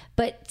does.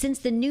 But since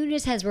the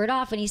newness has weared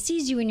off and he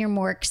sees you and you're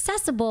more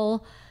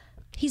accessible,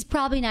 he's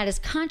probably not as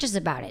conscious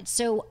about it.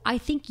 So I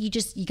think you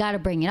got to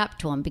bring it up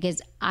to him,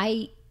 because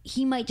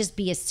he might just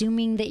be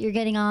assuming that you're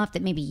getting off,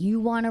 that maybe you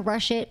want to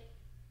rush it.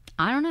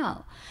 I don't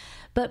know.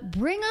 But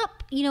bring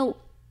up,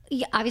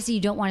 obviously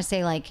you don't want to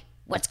say like,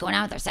 what's going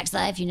on with our sex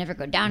life? You never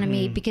go down on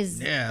me,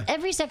 because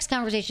every sex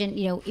conversation,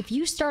 if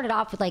you started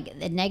off with like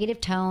a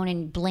negative tone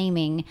and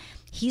blaming,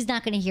 he's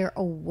not going to hear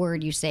a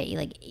word you say.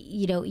 Like,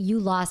 you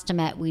lost him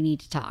at, we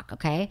need to talk.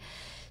 Okay.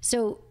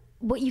 So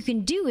what you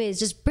can do is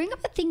just bring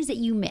up the things that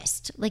you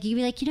missed. Like you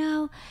can be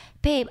like,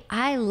 babe,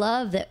 I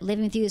love that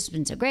living with you has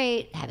been so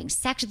great, having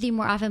sex with you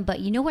more often, but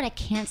you know what I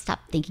can't stop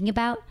thinking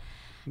about?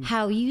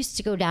 How you used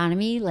to go down on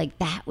me, like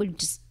that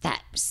was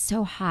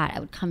so hot. I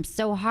would come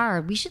so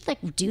hard. We should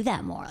like do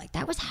that more. Like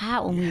that was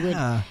hot when we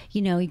would,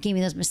 you gave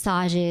me those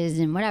massages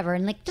and whatever.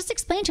 And like, just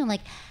explain to him,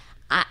 like,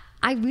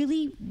 I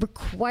really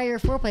require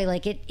foreplay.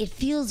 Like it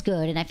feels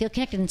good and I feel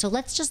connected. And so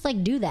let's just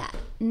like do that.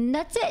 And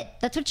that's it.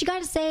 That's what you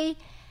got to say.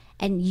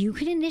 And you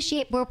can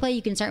initiate foreplay.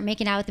 You can start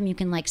making out with him. You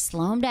can like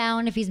slow him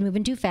down if he's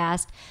moving too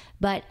fast.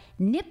 But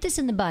nip this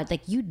in the bud.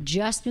 Like you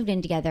just moved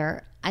in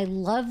together. I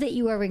love that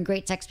you were having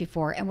great sex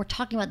before. And we're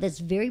talking about this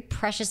very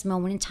precious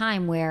moment in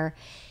time where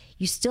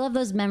you still have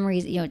those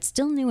memories. It's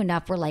still new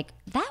enough where like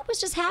that was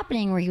just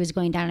happening, where he was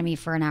going down on me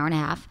for an hour and a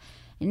half.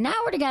 And now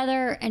we're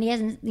together and he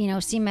hasn't,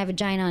 seen my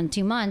vagina in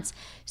 2 months.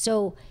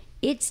 So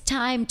it's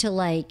time to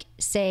like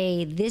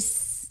say,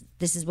 this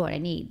is what I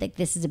need. Like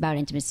this is about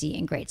intimacy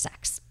and great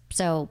sex.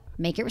 So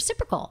make it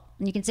reciprocal.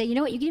 And you can say, you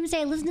know what? You can even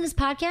say, I listen to this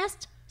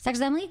podcast, Sex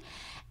with Emily,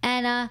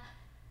 and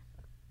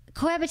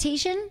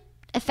cohabitation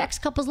affects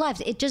couples'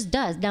 lives. It just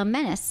does. Now,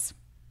 menace.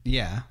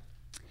 Yeah.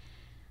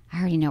 I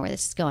already know where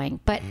this is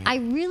going, but I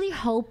really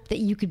hope that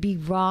you could be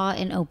raw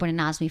and open and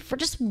honest with me for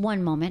just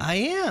one moment. I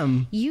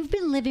am. You've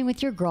been living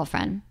with your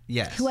girlfriend.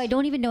 Yes. Who I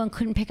don't even know and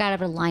couldn't pick out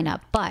of a lineup,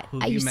 but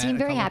you seem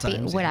very happy.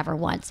 Times, whatever,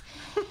 once.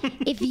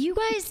 If you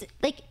guys,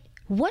 like,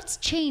 what's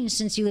changed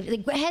since you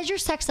lived? Like, has your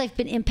sex life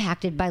been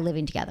impacted by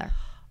living together?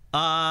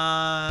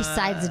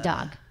 Besides the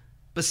dog.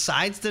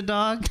 Besides the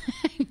dog?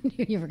 I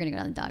knew you were going to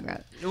go down the dog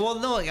road. Well,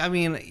 no, I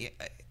mean,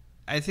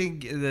 I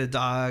think the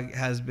dog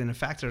has been a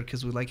factor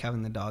because we like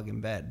having the dog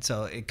in bed.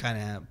 So it kind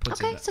of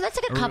puts Okay, so that's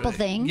like a couple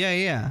thing.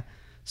 Yeah.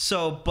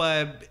 So,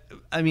 but,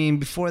 I mean,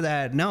 before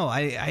that, no,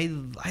 I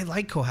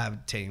like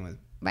cohabitating with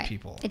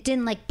people. It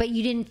didn't but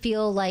you didn't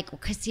feel like,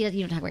 because you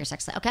don't talk about your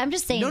sex life. Okay, I'm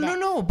just saying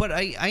No, but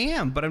I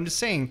am. But I'm just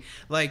saying,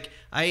 like,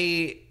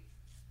 I've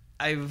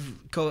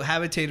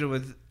cohabitated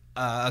with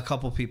a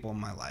couple people in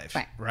my life,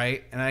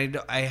 right? And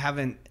I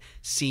haven't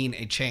seen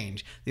a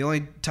change. The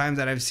only time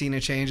that I've seen a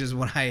change is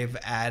when I've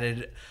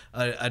added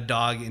a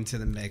dog into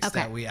the mix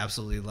that we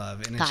absolutely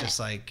love, and it's just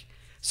like,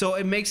 so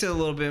it makes it a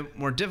little bit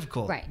more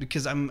difficult, right?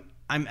 Because I'm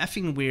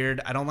effing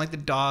weird. I don't like the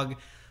dog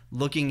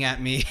looking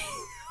at me.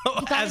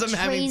 As I'm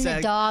having sex, train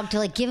the dog to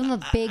like give him a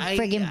big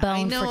friggin'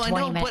 bone for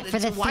 20 minutes for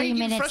the 3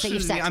 minutes that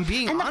you've sex. I'm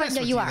being honest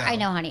with you. You are. I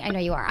know, honey. I know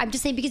you are. I'm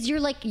just saying because you're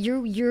like you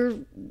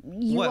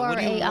are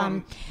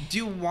a do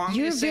you want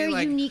you're me to say, a very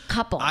like, unique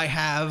couple.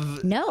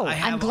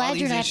 I'm glad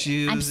you're not.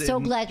 Issues I'm so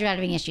glad you're not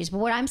having issues. But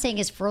what I'm saying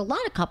is, for a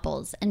lot of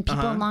couples and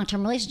people in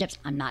long-term relationships,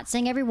 I'm not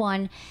saying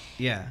everyone.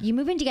 Yeah. You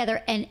move in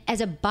together, and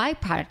as a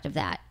byproduct of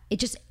that, it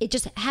just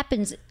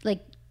happens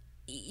like.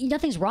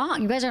 Nothing's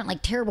wrong. You guys aren't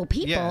like terrible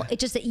people. Yeah.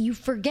 It's just that you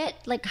forget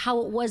like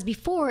how it was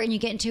before, and you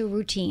get into a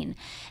routine.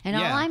 And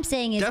all I'm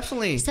saying is,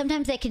 definitely,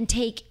 sometimes that can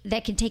take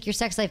your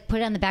sex life,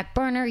 put it on the back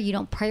burner. You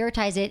don't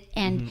prioritize it,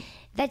 and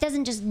that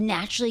doesn't just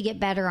naturally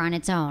get better on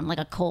its own, like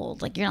a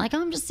cold. Like you're like,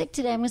 oh, I'm just sick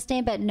today, I'm gonna stay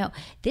in bed. No,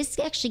 this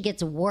actually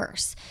gets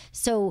worse.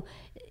 So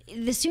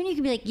the sooner you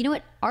can be like, you know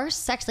what, our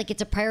sex, like,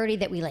 it's a priority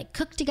that we like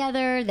cook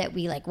together, that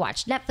we like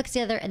watch Netflix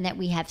together, and that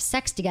we have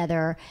sex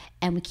together,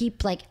 and we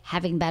keep like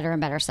having better and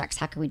better sex.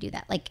 How can we do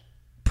that? Like,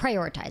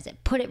 prioritize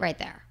it, put it right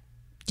there,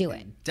 do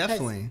it.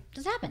 Definitely.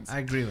 This happens. I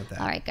agree with that.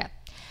 All right,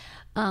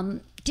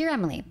 good. Dear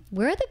Emily,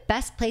 where are the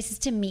best places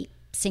to meet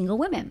single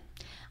women?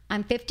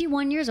 I'm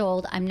 51 years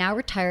old. I'm now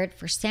retired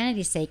for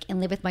sanity's sake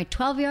and live with my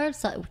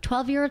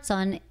 12-year-old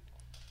son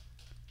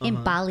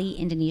in Bali,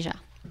 Indonesia.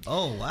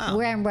 Oh, wow.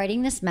 Where I'm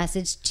writing this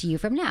message to you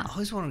from now. I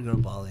always wanted to go to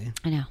Bali.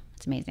 I know.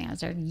 It's amazing. I was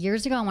there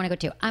years ago. I want to go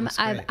too.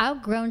 I've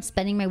outgrown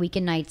spending my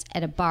weekend nights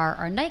at a bar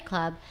or a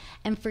nightclub.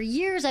 And for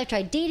years, I've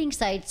tried dating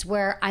sites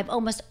where I've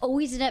almost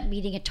always ended up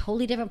meeting a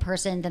totally different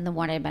person than the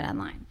one I met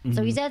online.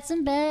 So he's had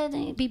some bad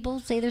people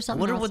say there's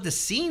something else. What are the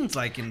scenes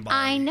like in Bali?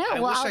 I know. I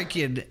wish I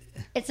could.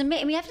 It's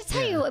amazing. I mean, I have to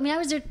tell you, I mean, I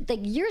was there like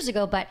years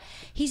ago, but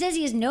he says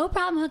he has no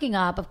problem hooking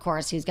up. Of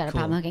course, he's got a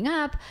problem hooking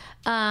up,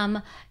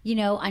 you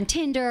know, on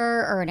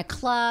Tinder or in a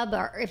club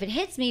or if it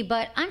hits me.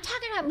 But I'm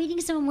talking about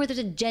meeting someone where there's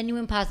a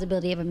genuine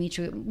possibility of a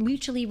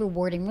mutually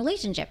rewarding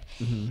relationship.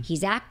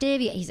 He's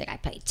active. He's like, I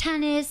play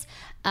tennis.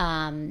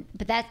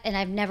 But and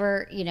I've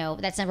never, you know,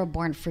 that's never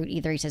borne fruit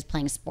either. He says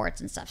playing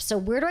sports and stuff. So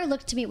where do I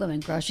look to meet women?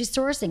 Grocery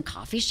stores and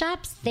coffee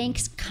shops?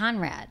 Thanks,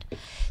 Conrad.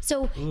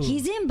 So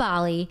he's in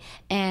Bali,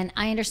 and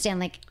I understand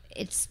like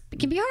it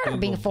can be hard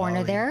being a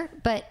foreigner there,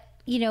 but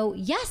you know,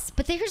 yes.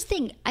 But here's the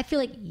thing: I feel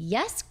like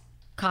yes,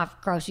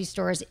 grocery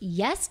stores,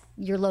 yes,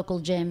 your local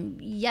gym,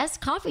 yes,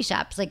 coffee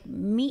shops. Like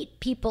meet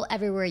people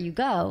everywhere you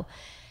go.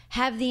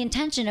 Have the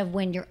intention of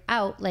when you're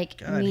out,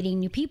 like meeting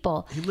new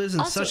people. He lives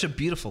in such a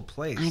beautiful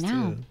place. I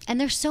know. Too.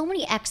 And there's so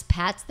many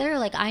expats there.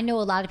 Like I know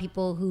a lot of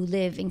people who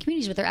live in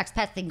communities with their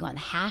expats. They can go on the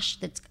Hash.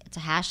 It's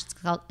a Hash.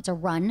 It's a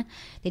run.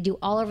 They do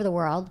all over the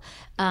world.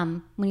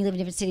 When you live in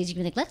different cities, you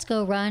can be like, let's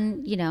go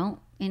run, you know,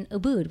 in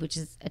Ubud, which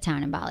is a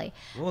town in Bali.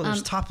 Well,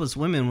 there's topless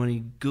women when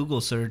you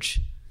Google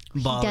search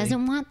Bali. He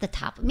doesn't want the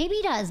top. Maybe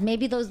he does.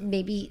 Maybe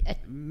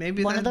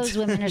one of those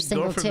women are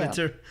single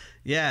too.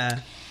 Yeah.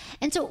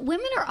 And so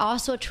women are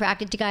also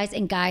attracted to guys,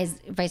 and guys,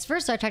 vice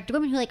versa, are attracted to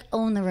women who like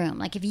own the room.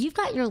 Like if you've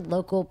got your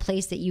local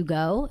place that you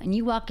go and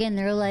you walk in,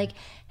 they're like,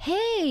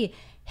 hey,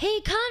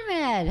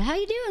 Conrad, how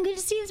you doing? Good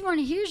to see you this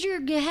morning. Here's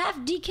your half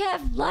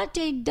decaf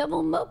latte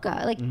double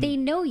mocha. Like they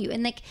know you,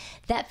 and like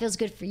that feels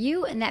good for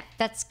you, and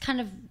that's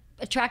kind of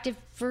attractive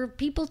for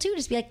people too.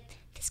 Just be like,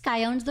 this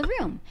guy owns the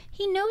room.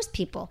 He knows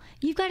people.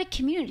 You've got a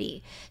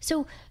community.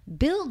 So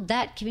build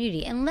that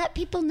community and let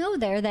people know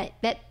there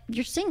that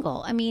you're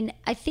single. I mean,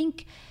 I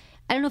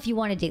don't know if you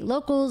want to date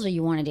locals or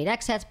you want to date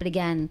expats, but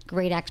again,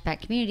 great expat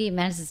community.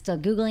 Madison's still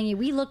Googling you.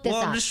 We looked this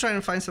up. I'm just trying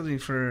to find something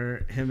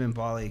for him in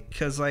Bali.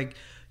 Because like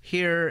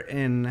here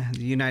in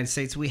the United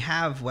States, we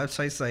have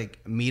websites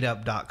like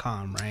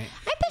meetup.com, right?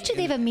 I bet you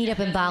they have a meetup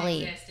in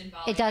Bali.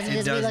 It doesn't.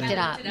 We looked it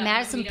up.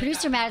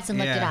 Producer Madison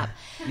looked it up.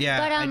 Yeah.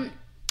 But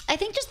I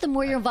think just the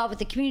more you're involved with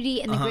the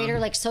community and the greater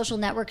like social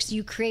networks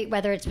you create,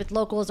 whether it's with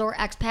locals or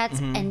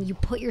expats, and you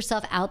put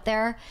yourself out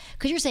there,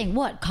 because you're saying,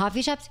 what,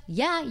 coffee shops?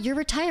 Yeah, you're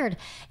retired.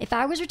 If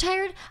I was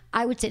retired,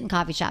 I would sit in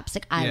coffee shops.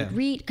 Like I would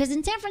read, because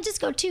in San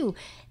Francisco too,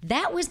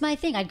 that was my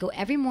thing. I'd go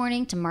every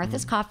morning to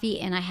Martha's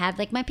Coffee, and I had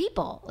like my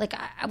people. Like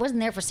I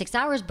wasn't there for 6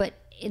 hours, but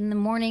in the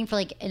morning for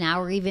like an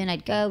hour even,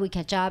 I'd go, we'd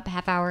catch up,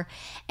 half hour.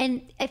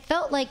 And it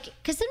felt like,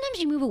 because sometimes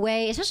you move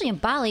away, especially in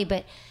Bali,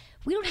 but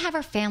we don't have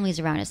our families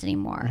around us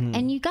anymore.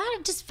 And you got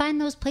to just find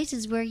those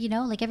places where, you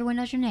know, like everyone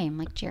knows your name.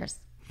 Like, cheers.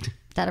 Is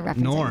that a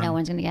reference that no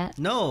one's going to get?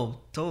 No,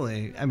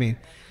 totally. I mean,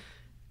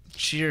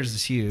 Cheers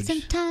is huge.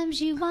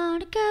 Sometimes you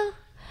want to go.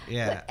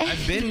 Yeah.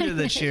 I've been to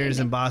the Cheers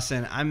in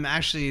Boston. I'm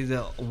actually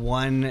the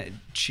one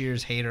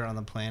Cheers hater on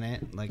the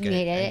planet. Like, you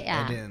hated it?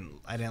 Yeah.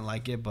 I didn't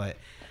like it, but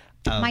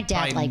my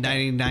dad liked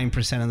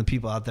 99% of the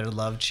people out there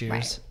love Cheers.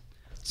 Right.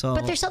 So,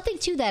 but there's something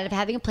to that of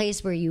having a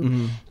place where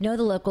you know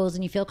the locals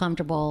and you feel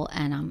comfortable,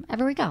 and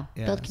everywhere we go,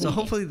 build community. So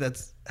hopefully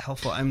that's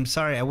helpful. I'm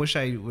sorry, I wish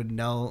I would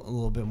know a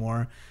little bit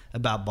more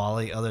about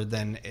Bali other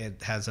than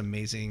it has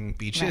amazing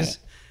beaches.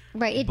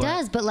 Right, it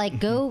does, but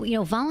like go, you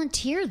know,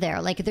 volunteer there.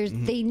 Like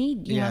they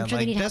need, you know, I'm sure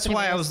they need help. That's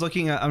why I was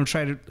I'm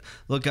trying to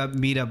look up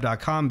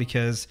meetup.com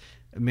because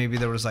maybe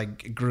there was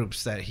like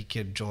groups that he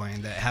could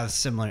join that have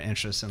similar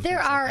interests. And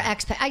there are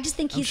expats. I just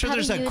think he's sure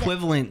there's an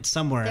equivalent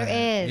somewhere.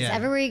 There is. Yeah.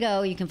 Everywhere you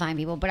go, you can find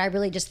people. But I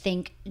really just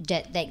think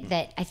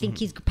that I think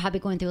he's probably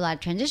going through a lot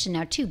of transition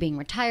now too, being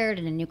retired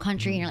in a new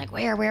country, and you're like,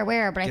 where?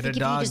 But I think if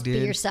you just be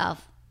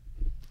yourself.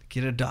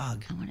 Get a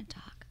dog. I want a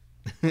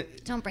dog.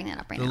 Don't bring that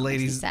up right now.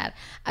 Ladies, makes me sad.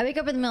 I wake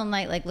up in the middle of the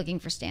night like looking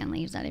for Stanley.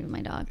 He's not even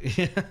my dog.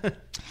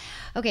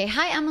 Okay,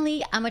 hi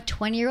Emily. I'm a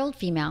 20-year-old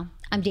female.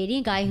 I'm dating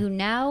a guy who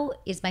now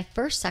is my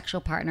first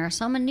sexual partner,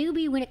 so I'm a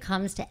newbie when it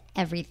comes to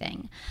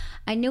everything.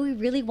 I know he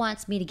really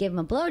wants me to give him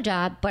a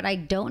blowjob, but I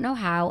don't know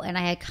how, and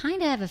I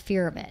kind of have a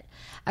fear of it.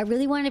 I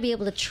really want to be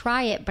able to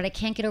try it, but I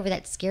can't get over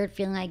that scared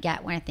feeling I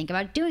get when I think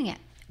about doing it.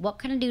 What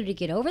can I do to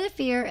get over the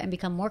fear and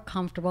become more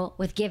comfortable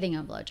with giving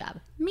him a blowjob?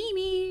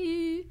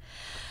 Mimi.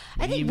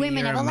 I think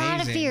women have a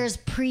lot of fears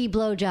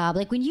pre-blowjob.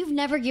 Like when you've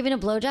never given a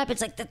blowjob, it's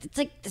like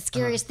the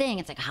scariest thing.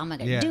 It's like, how am I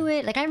going to do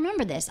it? Like I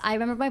remember this. I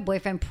remember my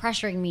boyfriend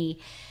pressuring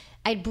me.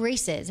 I had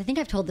braces. I think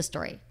I've told the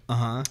story.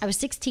 I was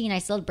 16. I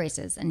still had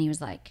braces, and he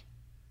was like,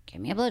 "Give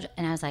me a blowjob,"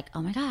 and I was like,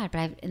 "Oh my god!"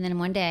 And then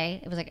one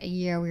day, it was like a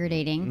year we were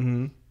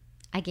dating.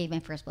 I gave my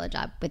first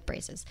blowjob with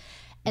braces,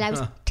 and I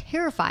was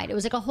terrified. It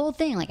was like a whole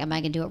thing. Like, am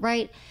I going to do it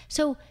right?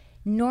 So.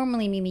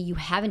 Normally, Mimi, you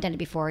haven't done it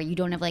before. You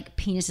don't have like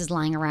penises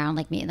lying around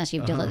like me, unless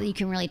you have dildo that you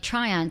can really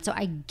try on. So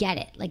I get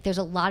it. Like there's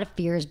a lot of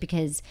fears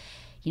because,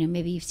 you know,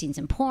 maybe you've seen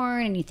some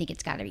porn and you think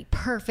it's got to be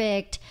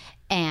perfect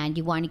and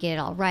you want to get it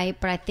all right.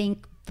 But I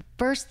think the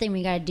first thing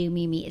we got to do,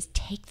 Mimi, is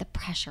take the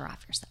pressure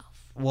off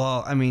yourself.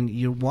 Well, I mean,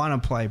 you want to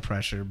apply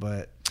pressure,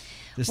 but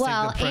just take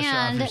the pressure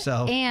off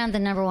yourself. And the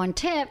number one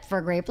tip for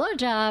a great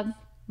blowjob,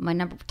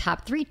 my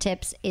top 3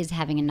 tips is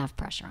having enough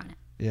pressure on it.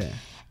 Yeah.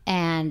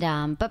 And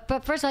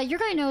but first of all, your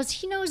guy knows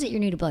that you're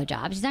new to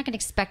blowjobs. He's not going to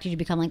expect you to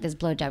become like this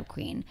blowjob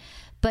queen,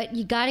 but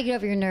you got to get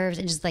over your nerves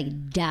and just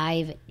like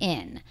dive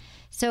in.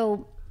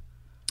 So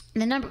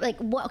the number,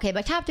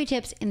 my top 3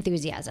 tips: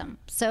 enthusiasm.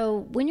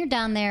 So when you're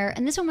down there,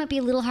 and this one might be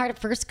a little hard at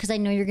first because I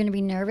know you're going to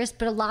be nervous,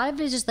 but a lot of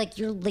it is just like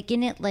you're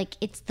licking it like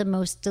it's the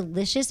most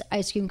delicious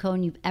ice cream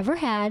cone you've ever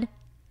had.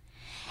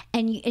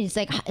 And it's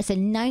like, it's a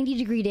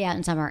 90-degree day out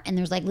in summer, and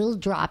there's like little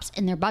drops,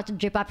 and they're about to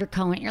drip off your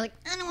cone, and you're like,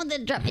 I don't want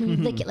that drop, and you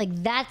lick it.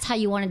 Like, that's how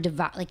you want to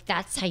devour, like,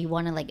 that's how you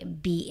want to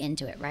like be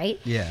into it, right?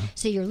 Yeah.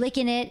 So you're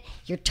licking it.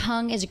 Your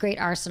tongue is a great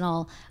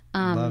arsenal.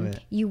 Love it.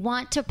 You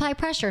want to apply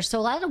pressure. So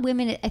a lot of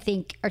women, I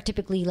think, are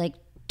typically like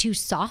too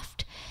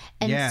soft.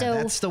 And so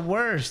that's the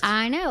worst.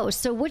 I know.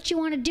 So what you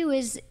want to do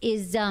is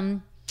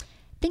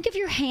think of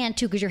your hand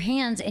too, because your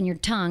hands and your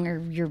tongue are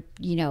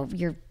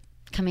your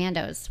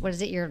commandos. What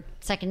is it? Your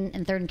second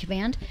and third in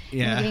command.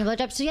 Yeah. When you're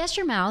getting blowjob. So yes,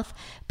 your mouth,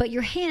 but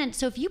your hand.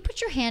 So if you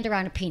put your hand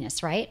around a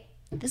penis, right?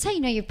 This is how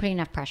you know you're putting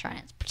enough pressure on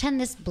it. Pretend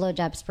this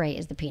blowjob spray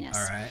is the penis.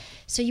 All right.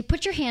 So you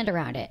put your hand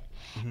around it,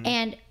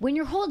 and when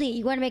you're holding it,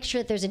 you want to make sure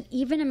that there's an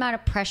even amount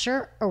of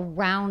pressure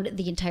around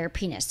the entire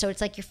penis. So it's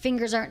like your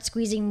fingers aren't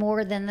squeezing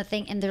more than the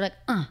thing, and they're like,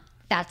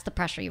 that's the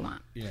pressure you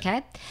want. Yeah.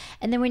 Okay.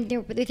 And then when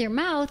you're with your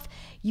mouth,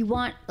 you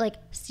want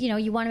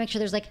you want to make sure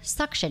there's like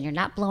suction. You're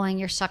not blowing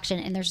your suction,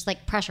 and there's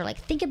like pressure. Like,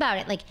 think about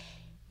it. Like,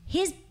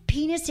 his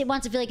penis, it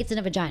wants to feel like it's in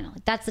a vagina.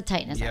 Like, that's the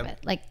tightness of it.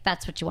 Like,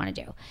 that's what you want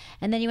to do.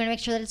 And then you want to make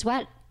sure that it's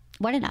wet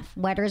enough.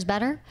 Wetter is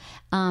better.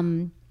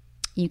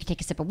 You can take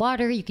a sip of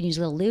water. You can use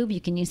a little lube.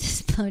 You can use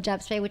this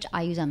blowjob spray, which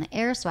I use on the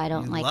air, so I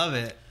don't love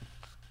it.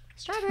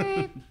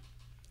 Strawberry.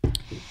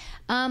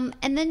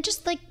 And then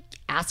just like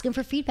asking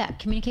for feedback,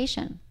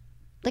 communication.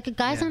 Like, a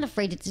guy's not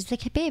afraid to just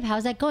like, hey, babe,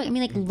 how's that going? I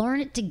mean, like,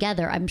 learn it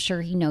together. I'm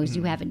sure he knows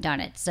you haven't done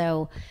it.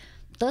 So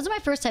those are my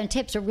first time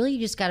tips. But really, you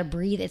just got to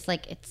breathe. It's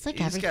like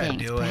everything.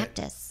 It's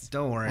practice.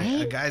 Don't worry.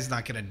 Right? A guy's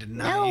not going to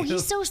deny you. No,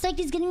 he's so psyched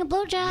he's getting a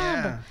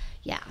blowjob.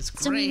 Yeah. It's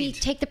great. So maybe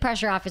take the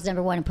pressure off is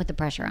number one and put the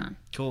pressure on.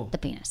 Cool. The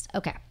penis.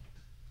 Okay.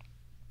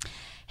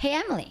 Hey,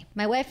 Emily,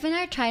 my wife and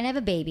I are trying to have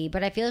a baby,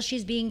 but I feel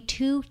she's being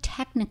too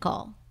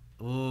technical.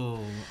 Ooh,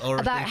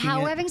 about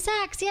how we're having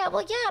sex. Yeah,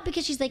 well, yeah,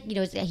 because she's like,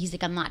 he's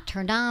like, I'm not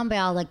turned on by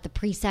all like the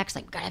pre-sex,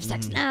 like, we gotta have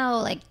sex now,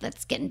 like,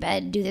 let's get in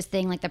bed, do this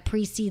thing, like the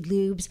pre-seed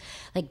lubes,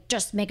 like,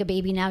 just make a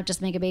baby now,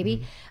 just make a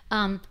baby.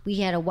 We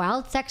had a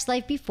wild sex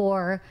life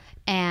before,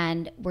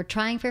 and we're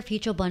trying for a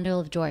future bundle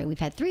of joy. We've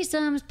had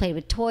threesomes, played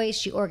with toys,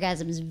 she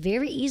orgasms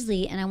very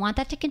easily, and I want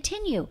that to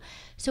continue.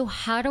 So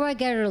how do I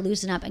get her to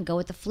loosen up and go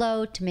with the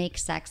flow to make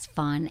sex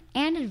fun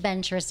and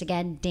adventurous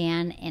again?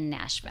 Dan in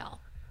Nashville.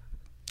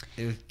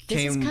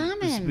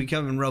 It's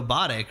becoming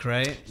robotic,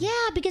 right? Yeah,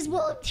 because,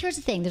 well, here's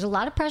the thing. There's a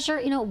lot of pressure,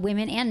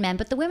 women and men,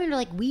 but the women are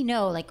like, we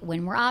know, like,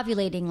 when we're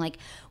ovulating, like,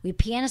 we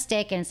pee on a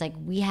stick, and it's like,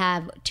 we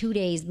have 2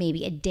 days,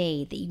 maybe a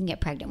day that you can get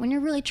pregnant when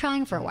you're really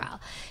trying for a while.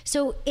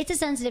 So it's a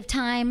sensitive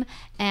time,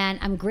 and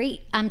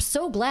I'm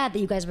so glad that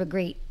you guys have a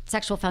great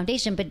sexual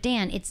foundation, but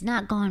Dan, it's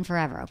not gone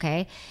forever,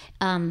 okay?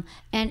 And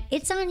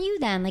it's on you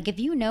then. Like, if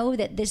you know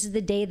that this is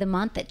the day of the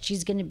month that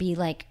she's going to be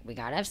like, we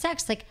got to have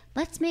sex, like,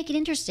 let's make it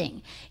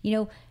interesting.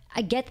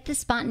 I get that the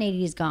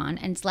spontaneity is gone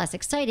and it's less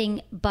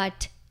exciting,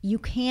 but you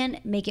can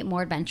make it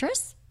more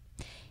adventurous.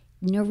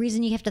 No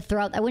reason you have to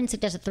throw out, I wouldn't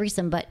suggest a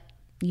threesome, but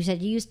you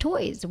said you use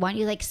toys. Why don't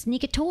you like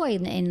sneak a toy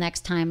in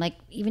next time? Like,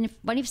 why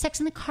don't you have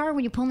sex in the car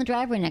when you pull in the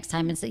driveway next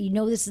time and say,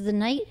 this is the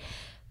night,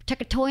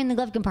 tuck a toy in the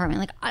glove compartment.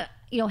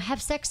 Like, have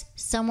sex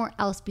somewhere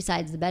else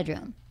besides the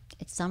bedroom.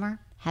 It's summer,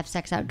 have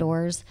sex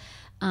outdoors.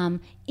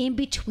 In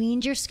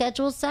between your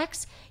scheduled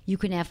sex, you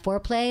can have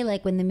foreplay,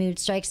 like when the mood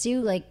strikes you,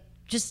 like,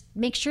 just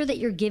make sure that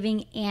you're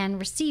giving and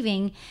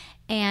receiving.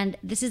 And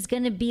this is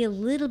going to be a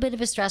little bit of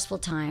a stressful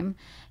time.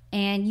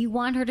 And you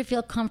want her to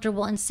feel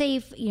comfortable and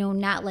safe,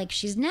 not like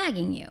she's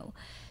nagging you.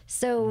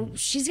 So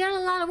she's got a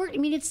lot of work. I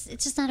mean, it's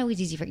just not always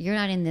easy for you're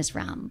not in this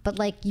realm. But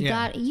like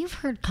you've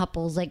heard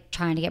couples like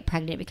trying to get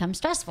pregnant become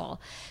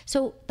stressful.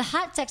 So the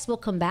hot sex will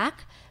come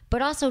back.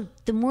 But also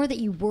the more that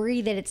you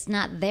worry that it's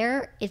not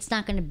there, it's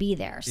not going to be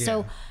there.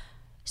 Yeah.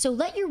 So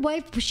let your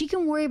wife, she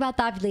can worry about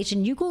the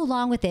ovulation. You go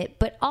along with it,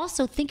 but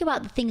also think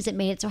about the things that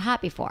made it so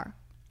hot before.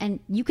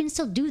 And you can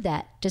still do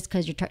that just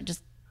because you're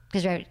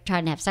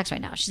trying to have sex right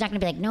now. She's not going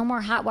to be like, no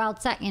more hot,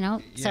 wild sex, Yeah.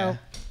 So,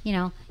 you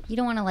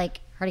don't want to like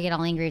her to get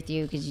all angry with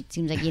you because it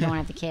seems like you don't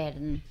want to have the kid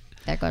and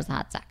there goes the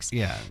hot sex.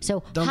 Yeah.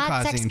 So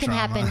hot sex can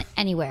happen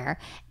anywhere.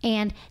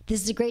 And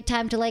this is a great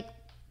time to like,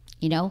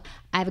 I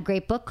have a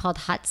great book called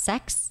Hot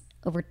Sex,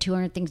 over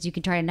 200 things you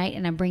can try tonight.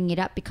 And I'm bringing it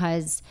up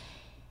because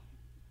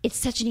it's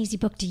such an easy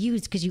book to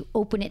use because you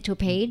open it to a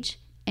page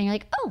and you're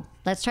like, oh,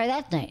 let's try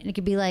that tonight. And it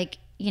could be like,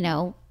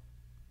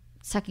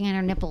 sucking on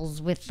her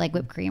nipples with like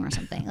whipped cream or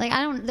something. Like,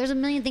 there's a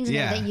million things in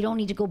there that you don't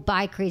need to go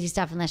buy crazy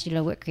stuff unless you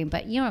know whipped cream.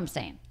 But you know what I'm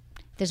saying?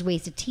 There's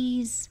ways to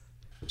tease.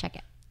 Check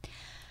it.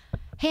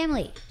 Hey,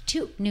 Emily,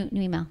 new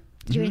email.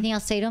 Do you have anything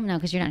else to say to him? No,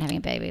 because you're not having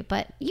a baby.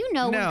 But when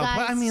guys... No,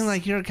 but I mean,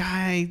 like, you're a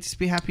guy. Just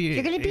be happy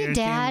you're going to be a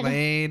dad.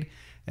 Laid.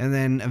 and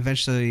then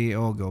eventually it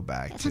will go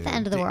back. It's not the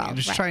end of the world.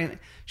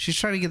 She's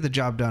trying to get the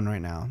job done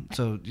right now,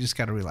 so you just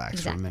got to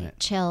relax for a minute.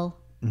 Chill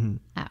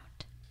out.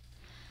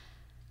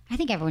 I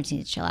think everyone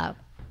needs to chill out.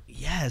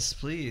 Yes,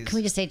 please. Can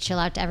we just say chill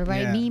out to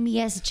everybody? Yeah. Mimi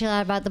has to chill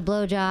out about the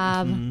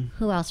blowjob.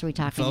 Who else are we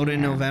talking about? Vote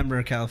in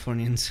November,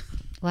 Californians.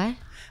 What?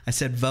 I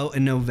said vote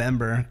in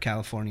November,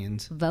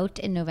 Californians. Vote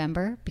in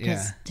November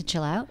to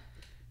chill out?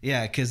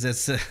 Yeah, because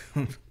that's the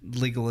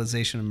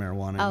legalization of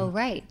marijuana. Oh,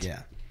 right.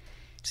 Yeah.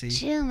 See?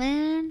 Chill,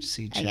 man.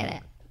 Chill. I get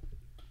it.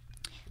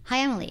 Hi,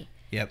 Emily.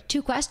 Yep.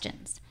 2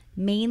 questions,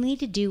 mainly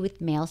to do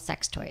with male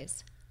sex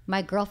toys.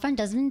 My girlfriend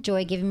doesn't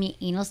enjoy giving me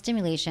anal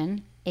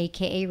stimulation,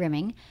 aka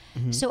rimming.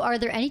 So are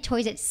there any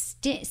toys that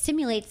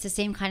simulates the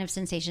same kind of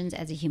sensations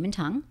as a human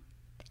tongue?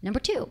 Number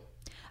 2,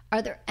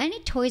 are there any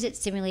toys that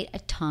simulate a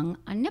tongue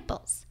on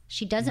nipples?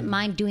 She doesn't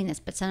mind doing this,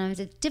 but sometimes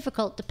it's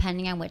difficult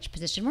depending on which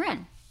position we're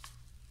in.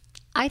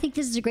 I think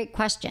this is a great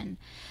question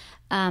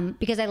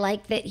because I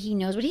like that he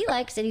knows what he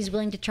likes and he's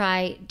willing to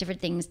try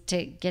different things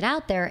to get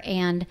out there.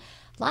 And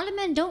a lot of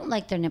men don't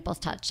like their nipples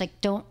touched,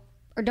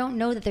 don't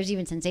know that there's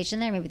even sensation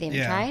there. Maybe they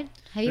haven't tried.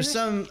 Have you? There's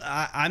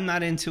I'm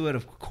not into it,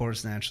 of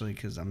course, naturally,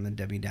 because I'm the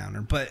Debbie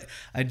Downer. But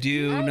I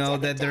do know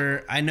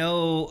that I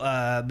know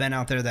men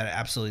out there that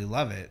absolutely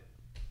love it.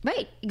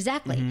 Right,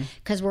 exactly.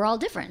 Because we're all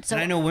different. So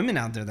and I know women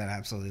out there that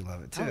absolutely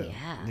love it too.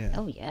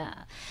 Oh yeah.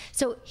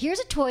 So here's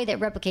a toy that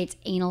replicates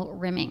anal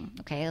rimming.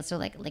 Okay, so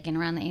like licking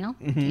around the anal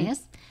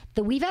penis.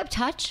 The WeVibe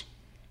Touch.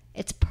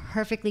 It's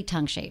perfectly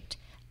tongue shaped.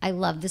 I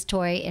love this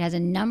toy. It has a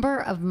number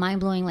of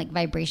mind-blowing like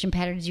vibration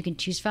patterns you can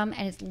choose from,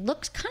 and it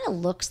kind of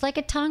looks like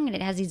a tongue, and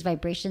it has these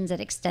vibrations that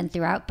extend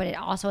throughout, but it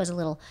also has a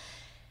little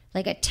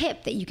like a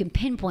tip that you can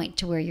pinpoint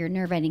to where your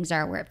nerve endings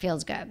are, where it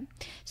feels good.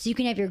 So you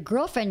can have your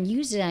girlfriend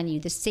use it on you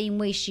the same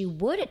way she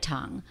would a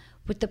tongue,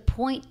 with the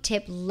point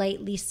tip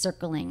lightly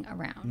circling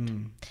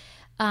around.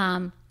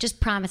 Just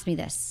promise me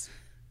this: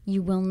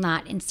 you will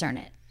not insert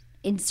it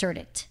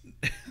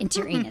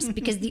into your anus,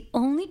 because the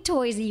only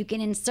toys that you can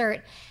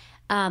insert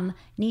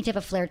need to have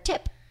a flared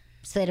tip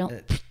so they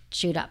don't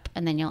shoot up,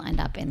 and then you'll end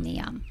up in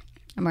the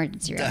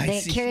emergency room.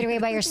 They get carried away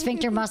by your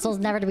sphincter muscles,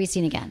 never to be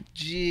seen again.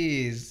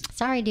 Jeez.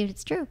 Sorry, dude,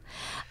 it's true.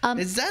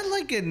 Is that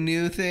like a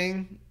new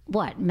thing?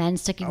 What? Men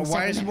sticking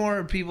Why is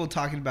more people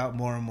talking about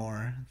more and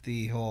more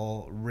the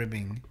whole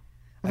rimming?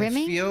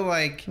 Rimming? I feel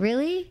like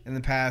really in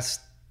the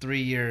past 3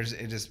 years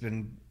it has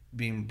been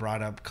being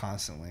brought up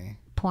constantly.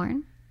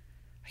 Porn?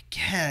 I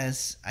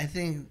guess. I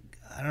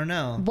don't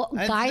know. What,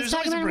 guys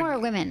talking about it more or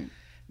women?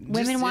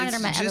 Women want it or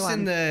men?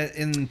 Just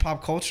in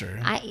pop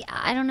culture.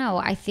 I don't know.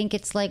 I think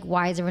it's like,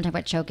 why is everyone talking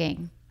about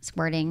choking,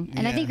 squirting?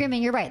 And I think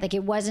rimming, you're right. Like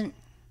it wasn't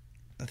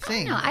a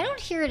thing. I don't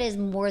hear it as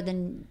more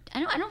than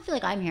I don't feel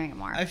like I'm hearing it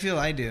more. I feel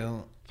I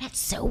do. That's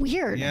so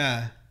weird.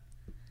 Yeah.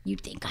 You'd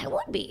think I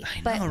would be.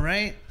 I know,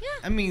 right? Yeah.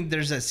 I mean,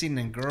 there's that scene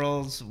in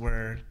Girls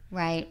where.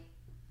 Right.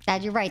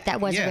 That you're right. That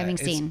was a rimming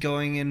scene.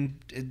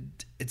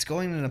 It's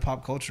going into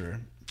pop culture.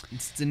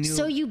 It's the new.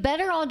 So you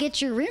better all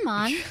get your rim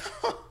on.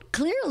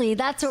 Clearly,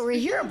 that's what we're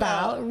here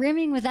about.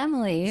 Rimming with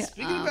Emily.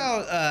 Speaking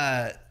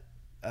about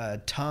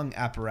tongue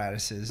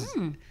apparatuses,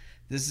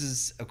 this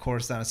is, of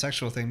course, not a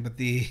sexual thing, but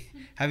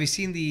have you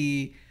seen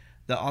the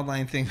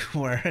online thing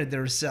where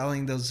they're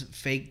selling those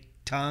fake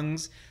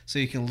tongues so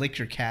you can lick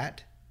your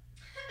cat?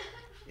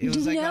 It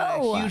was like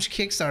a huge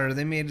Kickstarter.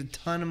 They made a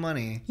ton of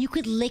money. You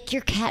could lick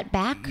your cat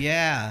back?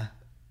 Yeah.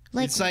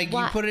 Like it's like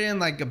what? You put it in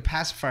like a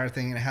pacifier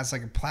thing and it has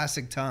like a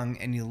plastic tongue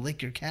and you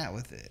lick your cat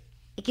with it.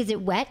 Like, is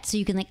it wet so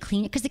you can like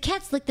clean it? Because the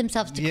cats lick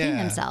themselves to clean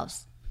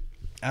themselves.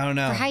 I don't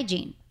know. For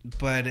hygiene.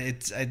 But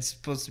it's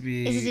supposed to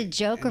be. Is it a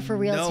joke or for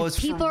real? No, it's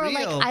people for are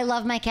real. like, I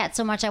love my cat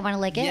so much I want to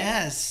lick it.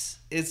 Yes.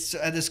 It's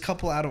this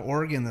couple out of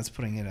Oregon that's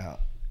putting it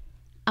out.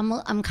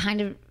 I'm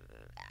kind of,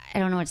 I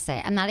don't know what to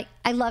say.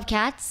 I love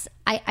cats.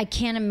 I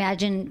can't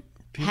imagine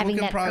having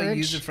that urge. People can probably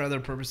use it for other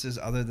purposes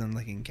other than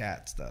licking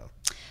cats, though.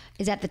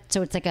 Is that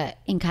so it's like a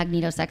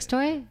incognito sex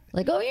toy?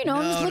 Like, I'm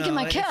just licking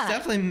my cat. It's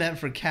definitely meant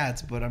for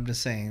cats, but I'm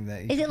just saying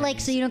that. Is it like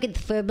so you don't get the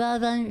fur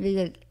ball on?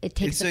 It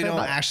takes so the you fur don't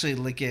ball. actually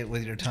lick it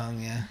with your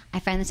tongue, yeah? I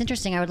find this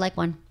interesting. I would like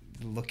one.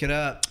 Look it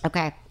up.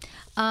 Okay.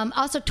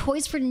 Also,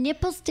 toys for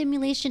nipple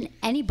stimulation.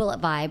 Any bullet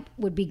vibe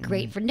would be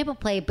great for nipple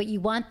play, but you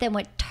want them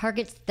one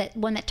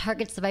that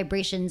targets the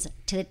vibrations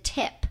to the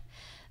tip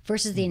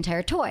versus the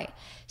entire toy.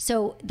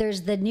 So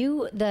there's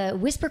the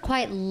Whisper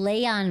Quiet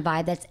Lay-On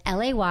vibe. That's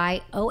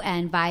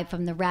LAYON vibe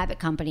from the Rabbit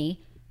Company.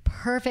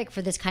 Perfect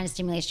for this kind of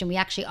stimulation. We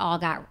actually all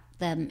got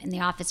them in the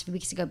office a few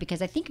weeks ago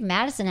because I think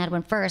Madison had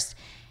one first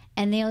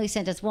and they only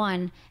sent us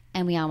one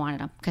and we all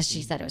wanted them because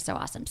she said it was so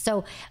awesome.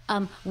 So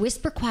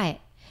Whisper Quiet.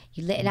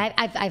 And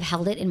I've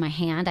held it in my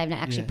hand. I've not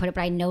actually put it,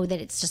 but I know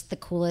that it's just the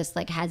coolest.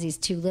 Like has these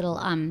two little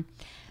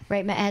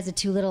right, it has the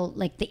two little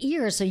like the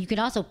ears, so you can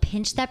also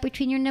pinch that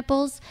between your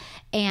nipples,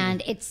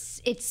 and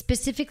it's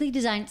specifically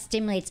designed. It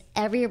stimulates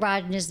every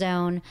erogenous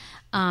zone.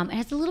 It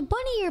has the little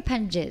bunny ear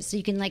appendages, so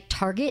you can like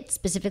target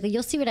specifically.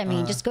 You'll see what I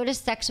mean. Just go to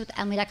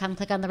sexwithemily.com,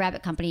 click on the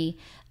Rabbit Company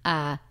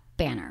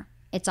banner.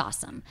 It's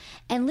awesome.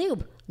 And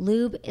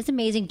lube is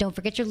amazing. Don't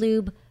forget your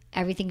lube.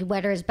 Everything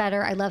wetter is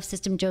better. I love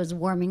System Joe's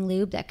warming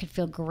lube. That could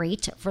feel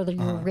great for the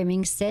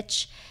rimming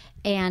stitch.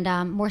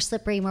 And more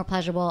slippery, more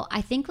pleasurable.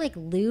 I think like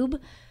lube,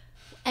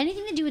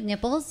 anything to do with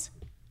nipples,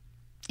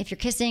 if you're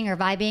kissing or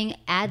vibing,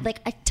 add like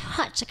a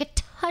touch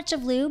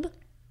of lube.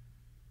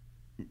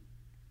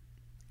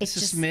 It's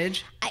just a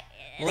smidge.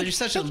 Well, you're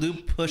such a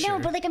lube pusher. No,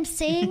 but like I'm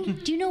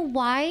saying, do you know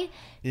why?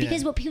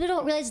 Because what people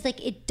don't realize is like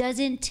it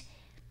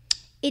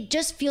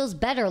just feels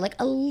better. Like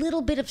a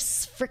little bit of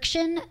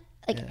friction,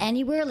 like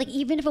anywhere. Like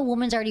even if a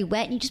woman's already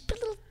wet, and you just put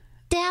a little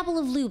dabble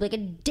of lube, like a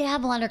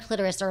dabble on her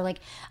clitoris or like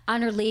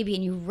on her labia,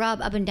 and you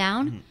rub up and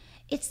down.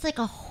 It's like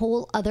a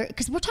whole other,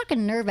 because we're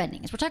talking nerve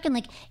endings. We're talking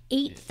like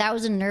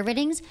 8,000 nerve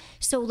endings.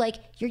 So like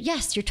your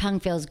tongue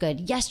feels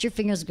good. Yes, your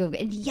fingers go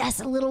good. And yes,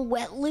 a little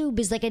wet lube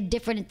is like a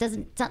different,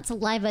 it's not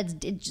saliva.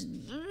 Just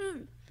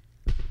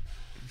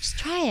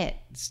try it.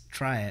 Just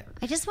try it.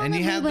 I just want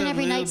to lube on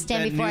every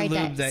nightstand before I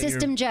die.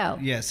 System Joe.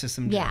 Yeah,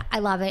 System Joe. Yeah, I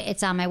love it.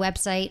 It's on my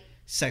website.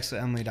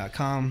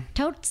 sexwithemily.com.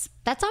 Totes.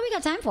 That's all we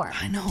got time for.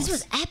 I know. This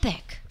was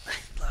epic. I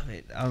love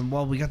it.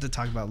 Well, we got to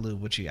talk about lube,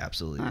 which you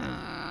absolutely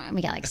did.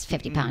 We got like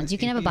 50 pounds. You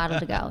can have a bottle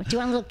to go. Do you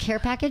want a little care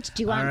package?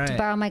 Do you want to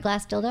borrow my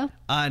glass dildo?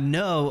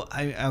 No.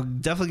 I'm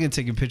definitely going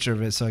to take a picture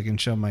of it so I can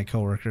show my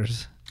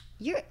coworkers.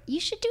 You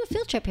should do a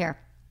field trip here.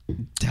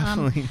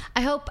 Definitely.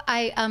 I hope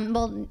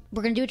well,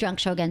 we're going to do a drunk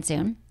show again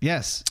soon.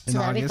 Yes. So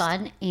that'll be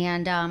fun.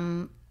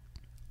 And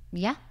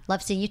yeah,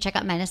 love seeing you. Check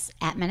out Menace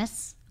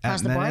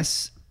across the board.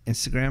 Menace,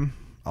 Instagram.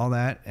 All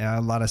that.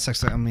 A lot of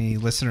Sex with Emily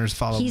listeners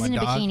follow He's my dog.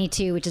 He's in a bikini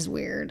too, which is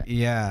weird.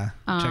 Yeah.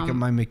 Check out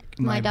my dog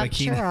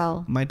bikini.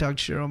 Churro. My dog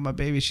Churro, my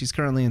baby. She's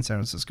currently in San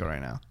Francisco right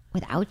now.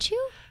 Without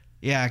you?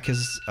 Yeah,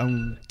 because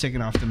I'm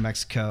taking off to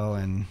Mexico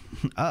and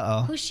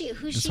Who's she?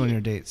 It's one of your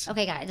dates.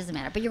 Okay, God, it doesn't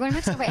matter. But you're going to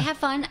Mexico, right? Have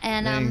fun,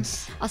 and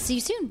I'll see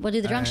you soon. We'll do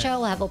the drunk show.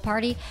 We'll have a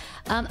party.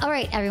 All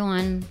right,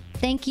 everyone.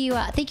 Thank you,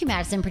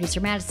 Madison, producer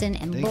Madison,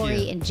 and Thank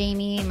Lori you. and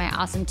Jamie, my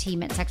awesome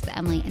team at Sex with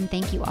Emily. And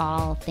thank you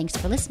all. Thanks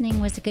for listening.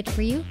 Was it good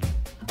for you?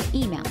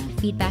 Email me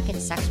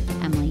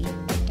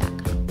feedback@sexwithemily.com.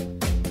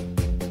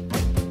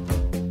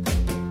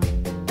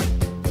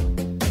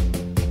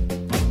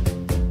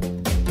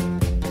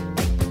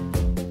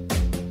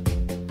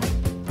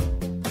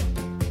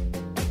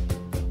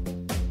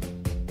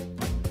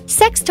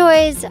 Sex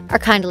toys are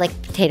kind of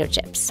like potato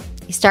chips.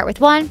 You start with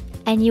one,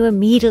 and you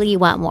immediately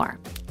want more.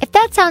 If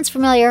that sounds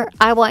familiar,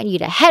 I want you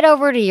to head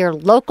over to your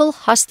local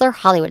Hustler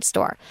Hollywood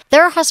store.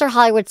 There are Hustler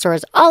Hollywood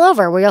stores all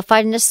over where you'll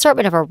find an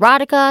assortment of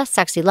erotica,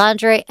 sexy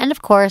lingerie, and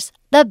of course,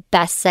 the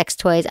best sex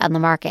toys on the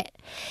market.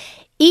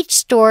 Each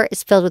store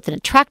is filled with an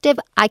attractive,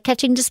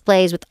 eye-catching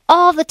displays with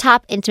all the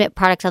top intimate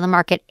products on the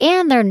market,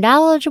 and their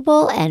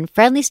knowledgeable and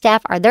friendly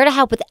staff are there to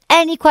help with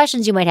any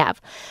questions you might have.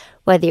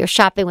 Whether you're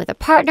shopping with a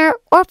partner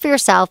or for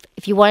yourself,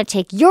 if you want to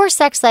take your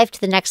sex life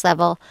to the next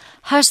level,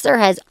 Hustler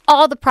has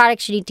all the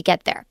products you need to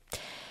get there.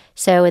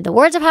 So in the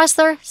words of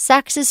Hustler,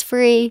 sex is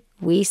free.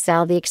 We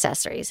sell the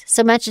accessories.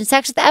 So mention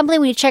Sex with Emily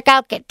when you check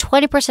out. Get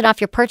 20% off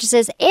your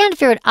purchases. And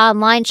if you're an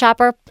online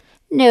shopper,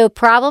 no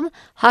problem.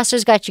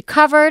 Hustler's got you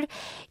covered.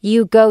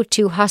 You go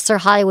to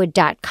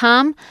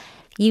hustlerhollywood.com.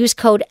 Use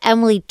code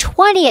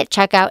Emily20 at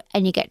checkout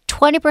and you get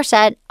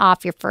 20%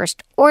 off your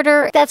first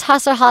order. That's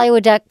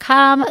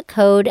hustlerhollywood.com,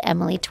 code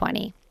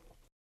Emily20.